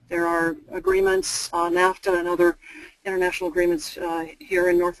are agreements, NAFTA and other international agreements here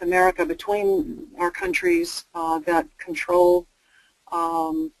in North America between our countries that control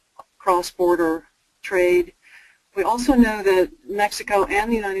cross-border trade. We also know that Mexico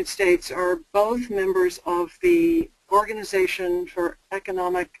and the United States are both members of the Organization for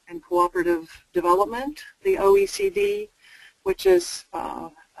Economic and Cooperative Development, the OECD, which is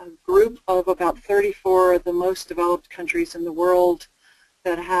a group of about 34 of the most developed countries in the world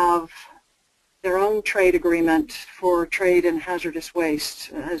that have their own trade agreement for trade in hazardous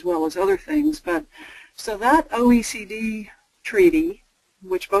waste, as well as other things. But so that OECD treaty,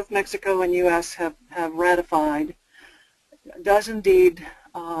 which both Mexico and U.S. have ratified, does indeed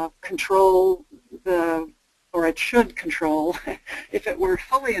control or it should control, if it were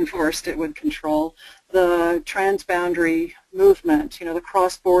fully enforced, it would control the transboundary movement, the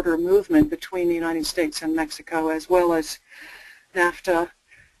cross-border movement between the United States and Mexico, as well as NAFTA,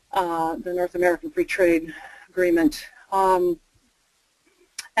 the North American Free Trade Agreement. And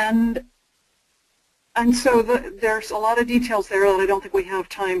so there's a lot of details there that I don't think we have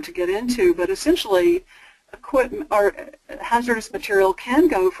time to get into, but essentially equipment or hazardous material can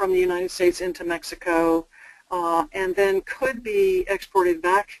go from the United States into Mexico and then could be exported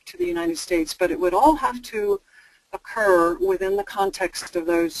back to the United States, but it would all have to occur within the context of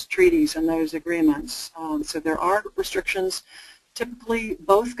those treaties and those agreements. So there are restrictions. Typically,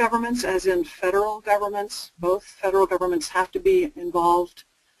 both governments, as in federal governments, both federal governments have to be involved,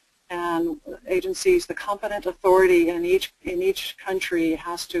 and agencies, the competent authority in each country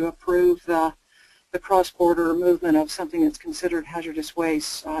has to approve the cross-border movement of something that's considered hazardous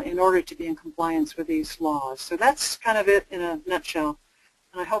waste in order to be in compliance with these laws. So that's kind of it in a nutshell.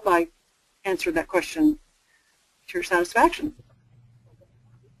 And I hope I answered that question to your satisfaction.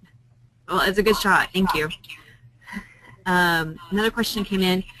 Well, it's a good shot. Thank you. Another question came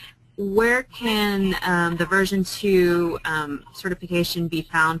in. Where can the version 2 certification be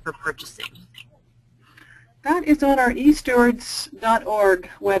found for purchasing? That is on our e-Stewards.org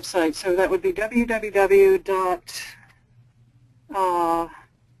website. So that would be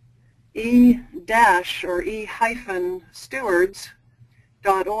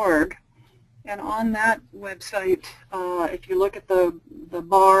e-stewards.org. And on that website, if you look at the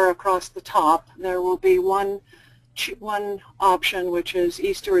bar across the top, there will be one option, which is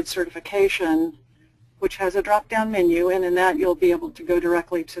e-Stewards certification, which has a drop-down menu, and in that you'll be able to go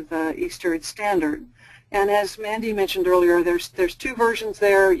directly to the e-Stewards standard. And as Mandy mentioned earlier, there's two versions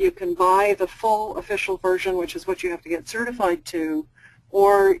there. You can buy the full official version, which is what you have to get certified to,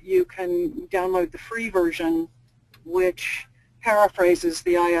 or you can download the free version, which paraphrases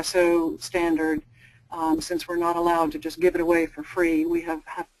the ISO standard. Since we're not allowed to just give it away for free, we had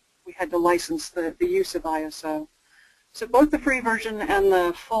to license the use of ISO. So both the free version and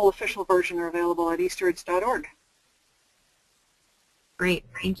the full official version are available at e-Stewards.org. Great,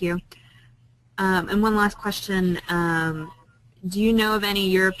 thank you. And one last question. Do you know of any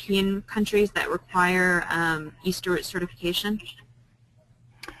European countries that require e-Stewards certification?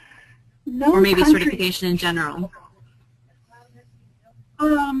 No, or maybe certification in general?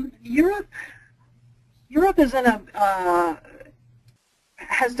 Europe is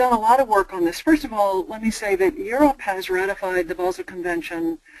has done a lot of work on this. First of all, let me say that Europe has ratified the Basel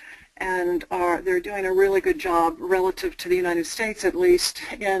Convention, and they're doing a really good job relative to the United States, at least,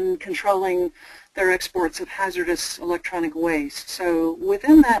 in controlling their exports of hazardous electronic waste. So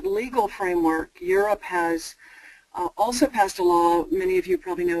within that legal framework, Europe has also passed a law many of you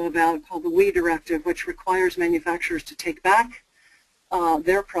probably know about called the WE Directive, which requires manufacturers to take back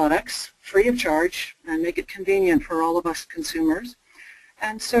their products free of charge and make it convenient for all of us consumers.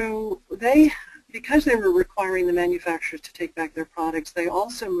 And so because they were requiring the manufacturers to take back their products, they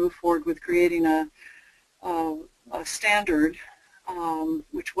also moved forward with creating a standard,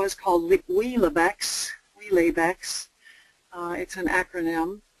 which was called WE-LABEX. It's an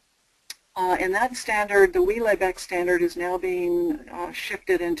acronym. And that standard, the WE-LABEX standard, is now being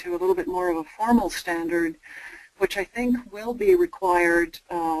shifted into a little bit more of a formal standard, which I think will be required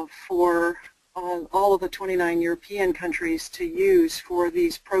for all of the 29 European countries to use for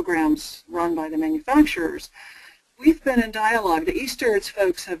these programs run by the manufacturers. We've been in dialogue, the e-Stewards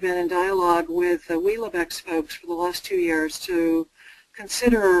folks have been in dialogue with the WE-LABEX folks for the last 2 years to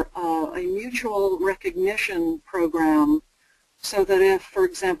consider a mutual recognition program so that if, for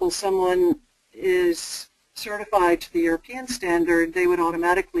example, someone is certified to the European standard, they would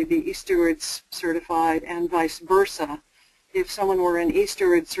automatically be e-Stewards certified, and vice versa. If someone were an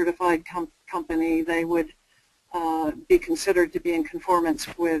e-Stewards certified company, they would be considered to be in conformance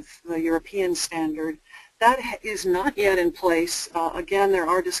with the European standard. That is not yet in place. Again, there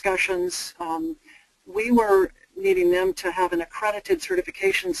are discussions. We were needing them to have an accredited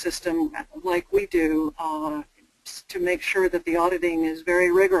certification system like we do to make sure that the auditing is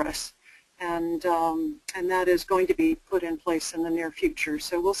very rigorous and that is going to be put in place in the near future.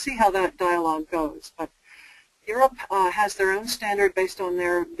 So we'll see how that dialogue goes. But Europe has their own standard based on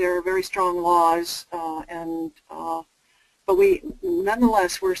their very strong laws, but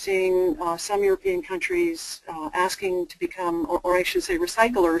nonetheless, we're seeing some European countries asking to become, or I should say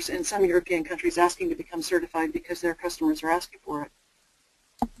recyclers in some European countries asking to become certified because their customers are asking for it.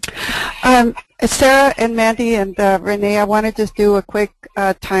 Sarah and Mandy and Renee, I want to just do a quick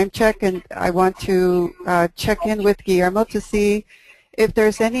time check, and I want to check in with Guillermo to see if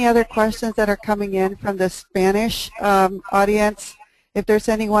there's any other questions that are coming in from the Spanish audience. If there's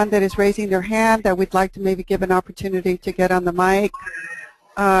anyone that is raising their hand that we'd like to maybe give an opportunity to get on the mic.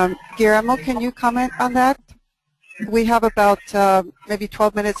 Guillermo, can you comment on that? We have about maybe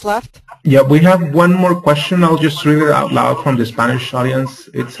 12 minutes left. Yeah, we have one more question. I'll just read it out loud from the Spanish audience.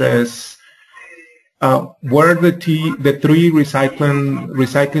 It says, where are the three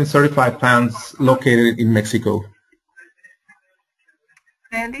recycling certified plants located in Mexico?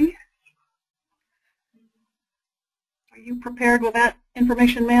 Mandy? Are you prepared with that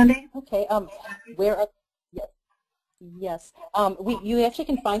information, Mandy? Okay. Where are, yes. You actually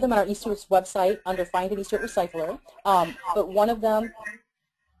can find them on our e-Stewards website under Find an e-Steward Recycler. But one of them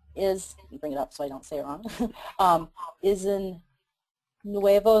is, bring it up so I don't say it wrong, is in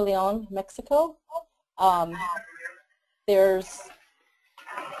Nuevo León, Mexico. Then there's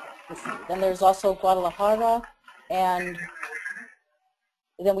also Guadalajara, and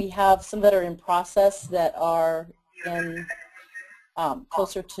then we have some that are in process that are in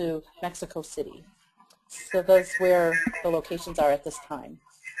closer to Mexico City. So that's where the locations are at this time.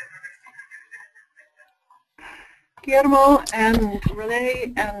 Guillermo and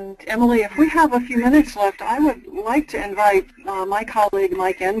Renee and Emily, if we have a few minutes left, I would like to invite my colleague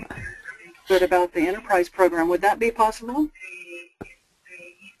Mike input about the enterprise program. Would that be possible?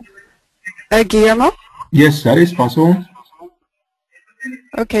 Guillermo? Yes, that is possible.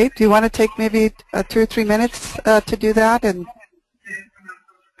 Okay. Do you want to take maybe 2 or 3 minutes to do that? And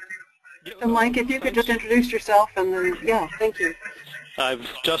so Mike, if you could just introduce yourself and then, yeah, thank you. I've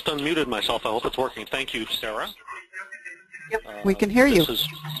just unmuted myself. I hope it's working. Thank you, Sarah. Yep. We can hear you. This is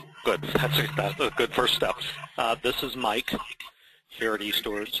good. That's a good first step. This is Mike here at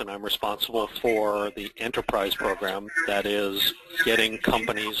e-Stewards, and I'm responsible for the enterprise program that is getting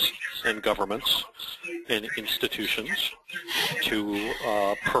companies and governments and institutions to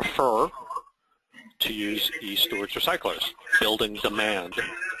prefer to use e-Stewards recyclers, building demand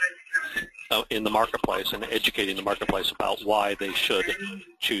in the marketplace and educating the marketplace about why they should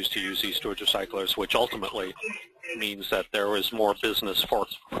choose to use e-Stewards recyclers, which ultimately means that there is more business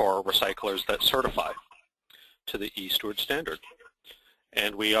for recyclers that certify to the e-Stewards standard.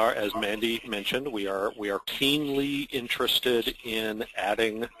 And we are, as Mandy mentioned, we are keenly interested in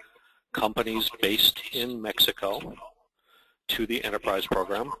adding companies based in Mexico to the enterprise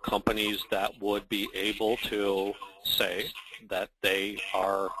program, companies that would be able to say that they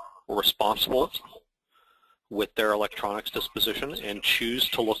are responsible with their electronics disposition and choose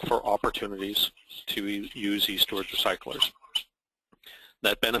to look for opportunities to use e-Stewards recyclers.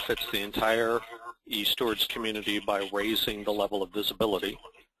 That benefits the entire e-Stewards community by raising the level of visibility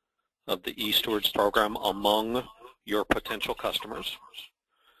of the e-Stewards program among your potential customers,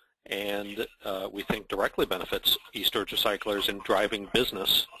 and we think directly benefits e-Stewards recyclers in driving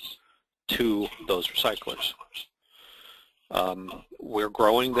business to those recyclers. We're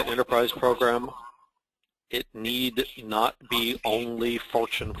growing the enterprise program. It need not be only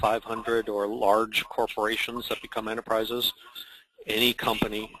Fortune 500 or large corporations that become enterprises. Any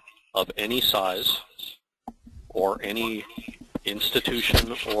company of any size or any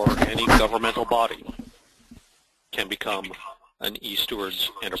institution or any governmental body can become an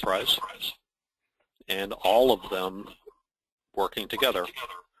e-Stewards enterprise, and all of them working together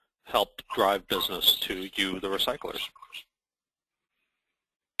help drive business to you, the recyclers.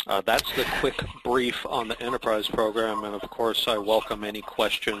 That's the quick brief on the enterprise program, and of course I welcome any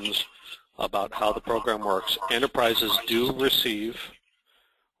questions about how the program works. Enterprises do receive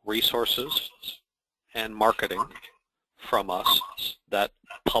resources and marketing from us that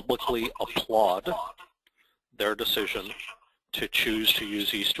publicly applaud their decision to choose to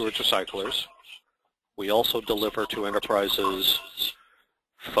use e-Stewards recyclers. We also deliver to enterprises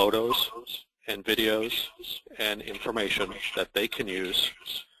photos and videos and information that they can use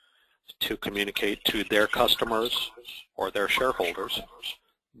to communicate to their customers or their shareholders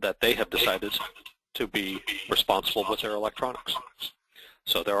that they have decided to be responsible with their electronics.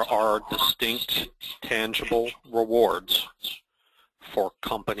 So there are distinct, tangible rewards for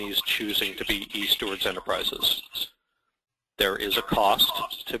companies choosing to be e-Stewards enterprises. There is a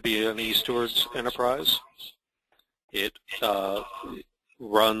cost to be an e-Stewards enterprise. It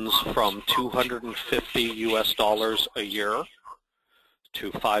runs from $250 US a year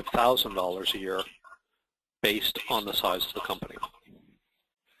to $5,000 a year based on the size of the company.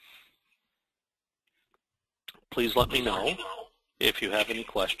 Please let me know if you have any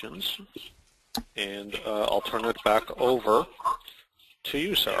questions, and I'll turn it back over to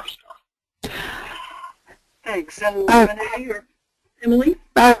you, Sarah. Thanks. And Renee or Emily?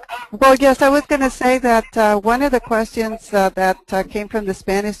 Well, yes, I was going to say that one of the questions that came from the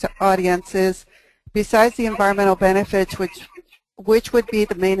Spanish audience is, besides the environmental benefits, which would be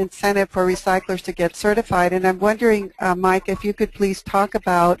the main incentive for recyclers to get certified? And I'm wondering, Mike, if you could please talk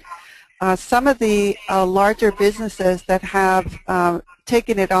about some of the larger businesses that have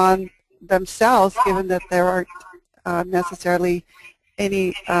taken it on themselves, given that there aren't necessarily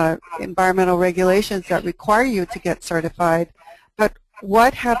any environmental regulations that require you to get certified. But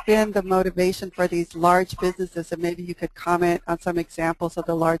what have been the motivation for these large businesses? And maybe you could comment on some examples of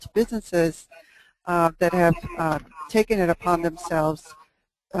the large businesses that have taken it upon themselves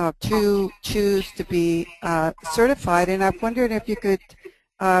to choose to be certified. And I'm wondering if you could,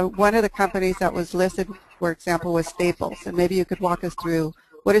 one of the companies that was listed, for example, was Staples, and maybe you could walk us through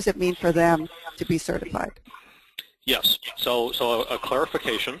what does it mean for them to be certified? Yes, so a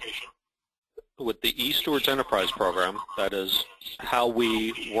clarification. With the e-Stewards Enterprise Program, that is how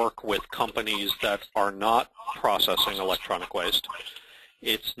we work with companies that are not processing electronic waste.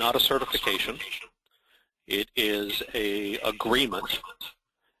 It's not a certification. It is an agreement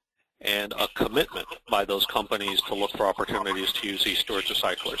and a commitment by those companies to look for opportunities to use e-Stewards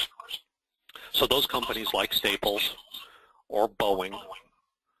recyclers. So those companies like Staples or Boeing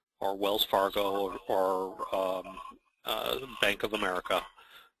or Wells Fargo or Bank of America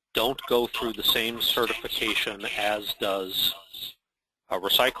don't go through the same certification as does a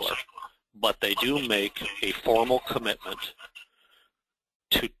recycler, but they do make a formal commitment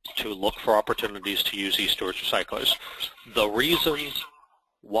to look for opportunities to use e-Stewards recyclers. The reason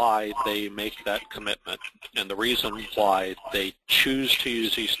why they make that commitment and the reason why they choose to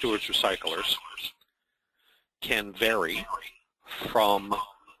use e-Stewards recyclers can vary from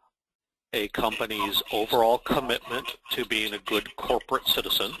a company's overall commitment to being a good corporate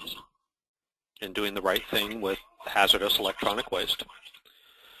citizen and doing the right thing with hazardous electronic waste,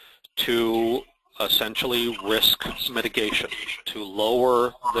 to essentially risk mitigation, to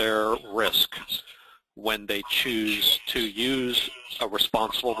lower their risk when they choose to use a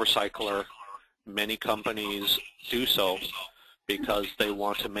responsible recycler. Many companies do so because they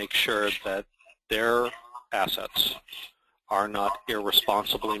want to make sure that their assets are not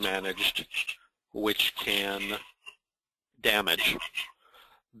irresponsibly managed, which can damage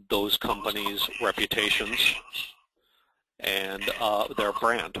those companies' reputations and their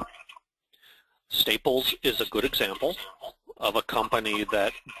brand. Staples is a good example of a company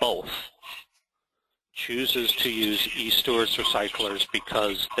that both chooses to use e-Stewards recyclers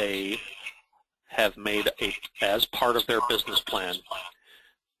because they have made, as part of their business plan,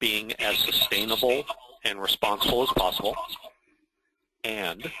 being as sustainable and responsible as possible,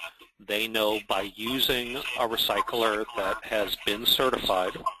 and they know by using a recycler that has been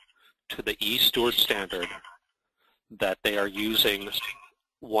certified to the e-Stewards standard that they are using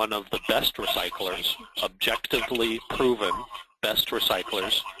one of the best recyclers, objectively proven best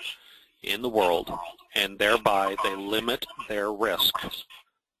recyclers in the world, and thereby they limit their risk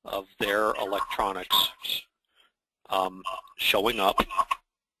of their electronics showing up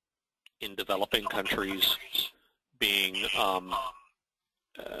in developing countries, being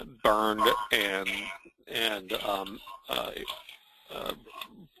burned and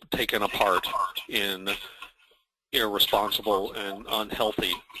taken apart in irresponsible and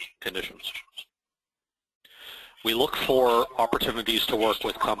unhealthy conditions. We look for opportunities to work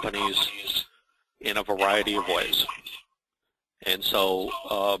with companies in a variety of ways. And so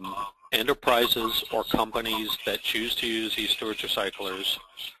enterprises or companies that choose to use e-Stewards recyclers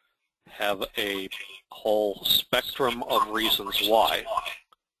have a whole spectrum of reasons why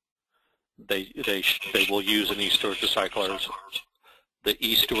they will use an e-Stewards recycler. The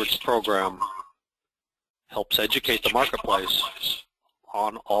e-Stewards program helps educate the marketplace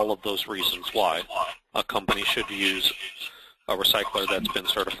on all of those reasons why a company should use a recycler that's been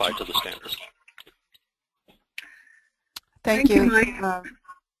certified to the standard. Thank you.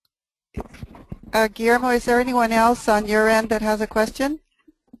 Guillermo, is there anyone else on your end that has a question?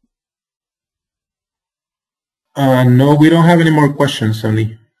 No, we don't have any more questions,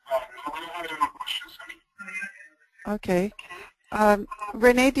 Emily. Okay.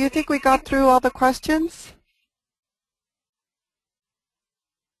 Renee, do you think we got through all the questions?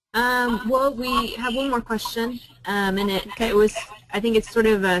 Well, we have one more question, and it was, I think it's sort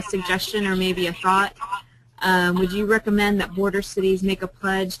of a suggestion or maybe a thought. Would you recommend that border cities make a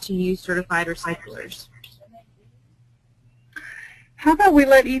pledge to use certified recyclers? How about we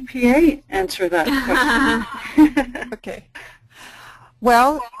let EPA answer that question? Okay.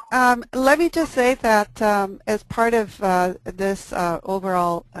 Well, let me just say that as part of this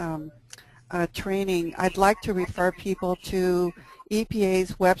overall training, I'd like to refer people to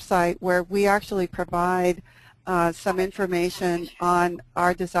EPA's website, where we actually provide some information on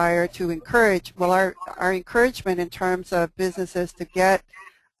our desire to encourage, well, our encouragement in terms of businesses to get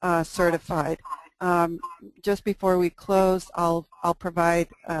certified. Just before we close, I'll provide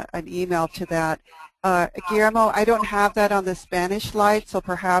an email to that. Guillermo, I don't have that on the Spanish slide, so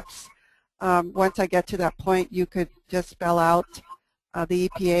perhaps once I get to that point, you could just spell out the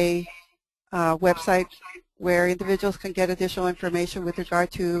EPA website where individuals can get additional information with regard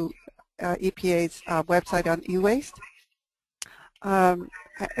to EPA's website on e-waste.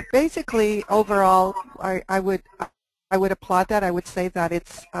 Basically, overall, I would applaud that. I would say that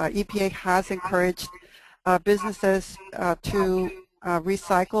it's EPA has encouraged businesses to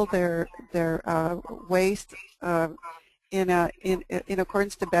recycle their waste in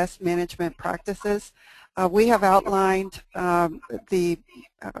accordance to best management practices. We have outlined the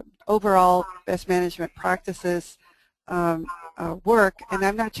overall best management practices work, and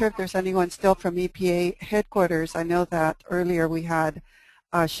I'm not sure if there's anyone still from EPA headquarters. I know that earlier we had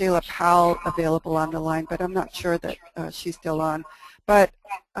Shayla Powell available on the line, but I'm not sure that she's still on. But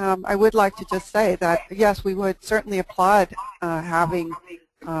I would like to just say that, yes, we would certainly applaud having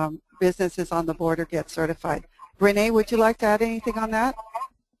businesses on the border get certified. Renee, would you like to add anything on that?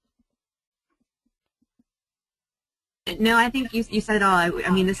 No, I think you said it all. I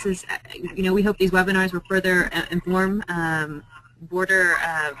mean, this is, we hope these webinars will further inform border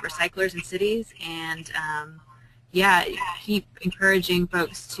recyclers in cities, and yeah, keep encouraging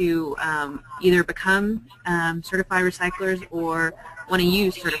folks to either become certified recyclers or want to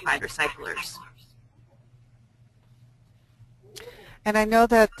use certified recyclers. And I know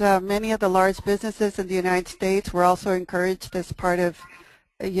that many of the large businesses in the United States were also encouraged as part of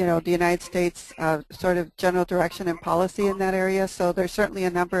the United States sort of general direction and policy in that area. So there's certainly a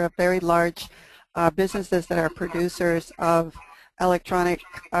number of very large businesses that are producers of electronic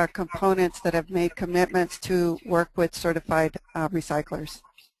components that have made commitments to work with certified recyclers.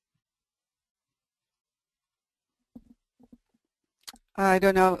 I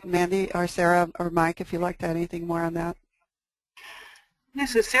don't know, Mandy or Sarah or Mike, if you'd like to add anything more on that.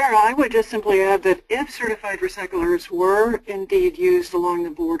 This is Sarah. I would just simply add that if certified recyclers were indeed used along the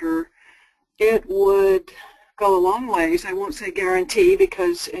border, it would go a long ways. I won't say guarantee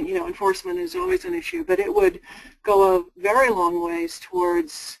because enforcement is always an issue, but it would go a very long ways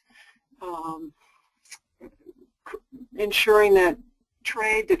towards ensuring that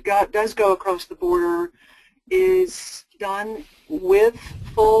trade that does go across the border is done with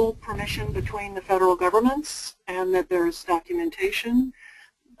full permission between the federal governments, and that there's documentation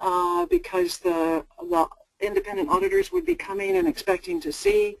because the independent auditors would be coming and expecting to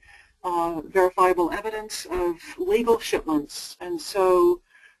see verifiable evidence of legal shipments. And so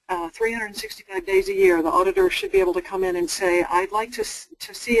 365 days a year, the auditor should be able to come in and say, I'd like to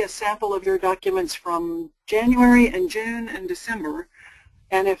see a sample of your documents from January and June and December.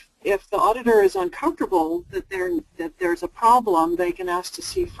 And if the auditor is uncomfortable that there's a problem, they can ask to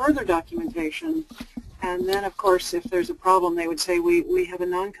see further documentation. And then, of course, if there's a problem, they would say, we have a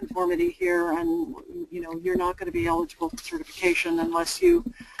nonconformity here, and you're not going to be eligible for certification unless you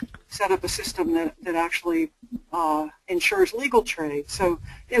set up a system that actually ensures legal trade. So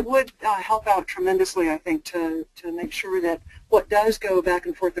it would help out tremendously, I think, to make sure that what does go back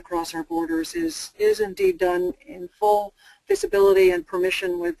and forth across our borders is indeed done in full visibility and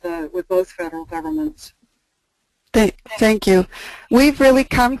permission with both federal governments. Thank you. We've really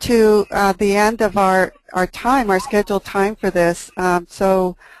come to the end of our time, our scheduled time for this.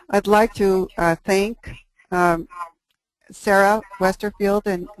 So I'd like to thank Sarah Westerfield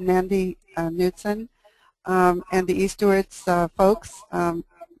and Mandy Knudsen and the e-Stewards folks,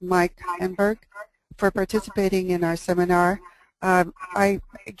 Mike Enberg, for participating in our seminar.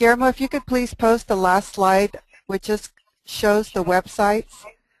 Guillermo, if you could please post the last slide, which just shows the websites.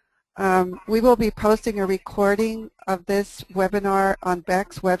 We will be posting a recording of this webinar on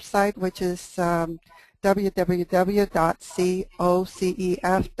Beck's website, which is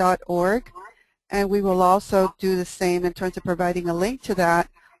www.cocef.org, and we will also do the same in terms of providing a link to that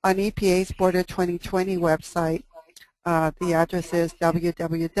on EPA's Border 2020 website. The address is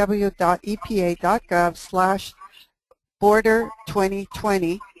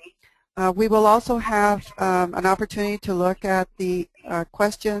www.epa.gov/border2020, We will also have an opportunity to look at the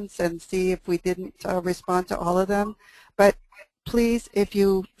questions and see if we didn't respond to all of them. But please, if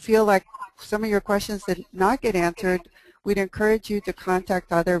you feel like some of your questions did not get answered, we'd encourage you to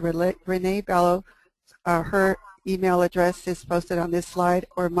contact either Renee Bello. Her email address is posted on this slide,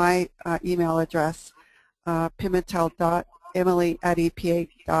 or my email address,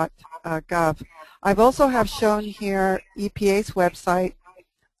 pimentel.emily@epa.gov. I've also have shown here EPA's website,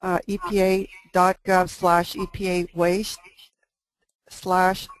 epa.gov/EPA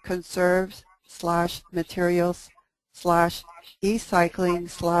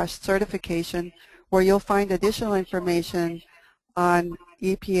waste/conserves/materials/e-cycling/certification, where you'll find additional information on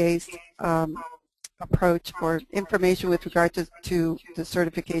EPA's approach or information with regard to the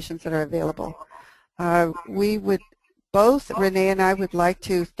certifications that are available. We would, both Renee and I would like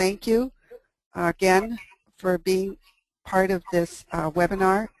to thank you again for being part of this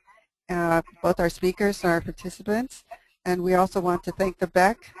webinar, both our speakers and our participants. And we also want to thank the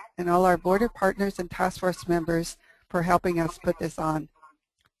BEC and all our border partners and task force members for helping us put this on.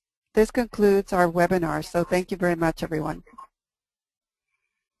 This concludes our webinar, so thank you very much, everyone.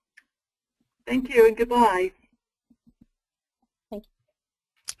 Thank you and goodbye. Thank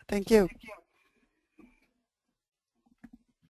you. Thank you.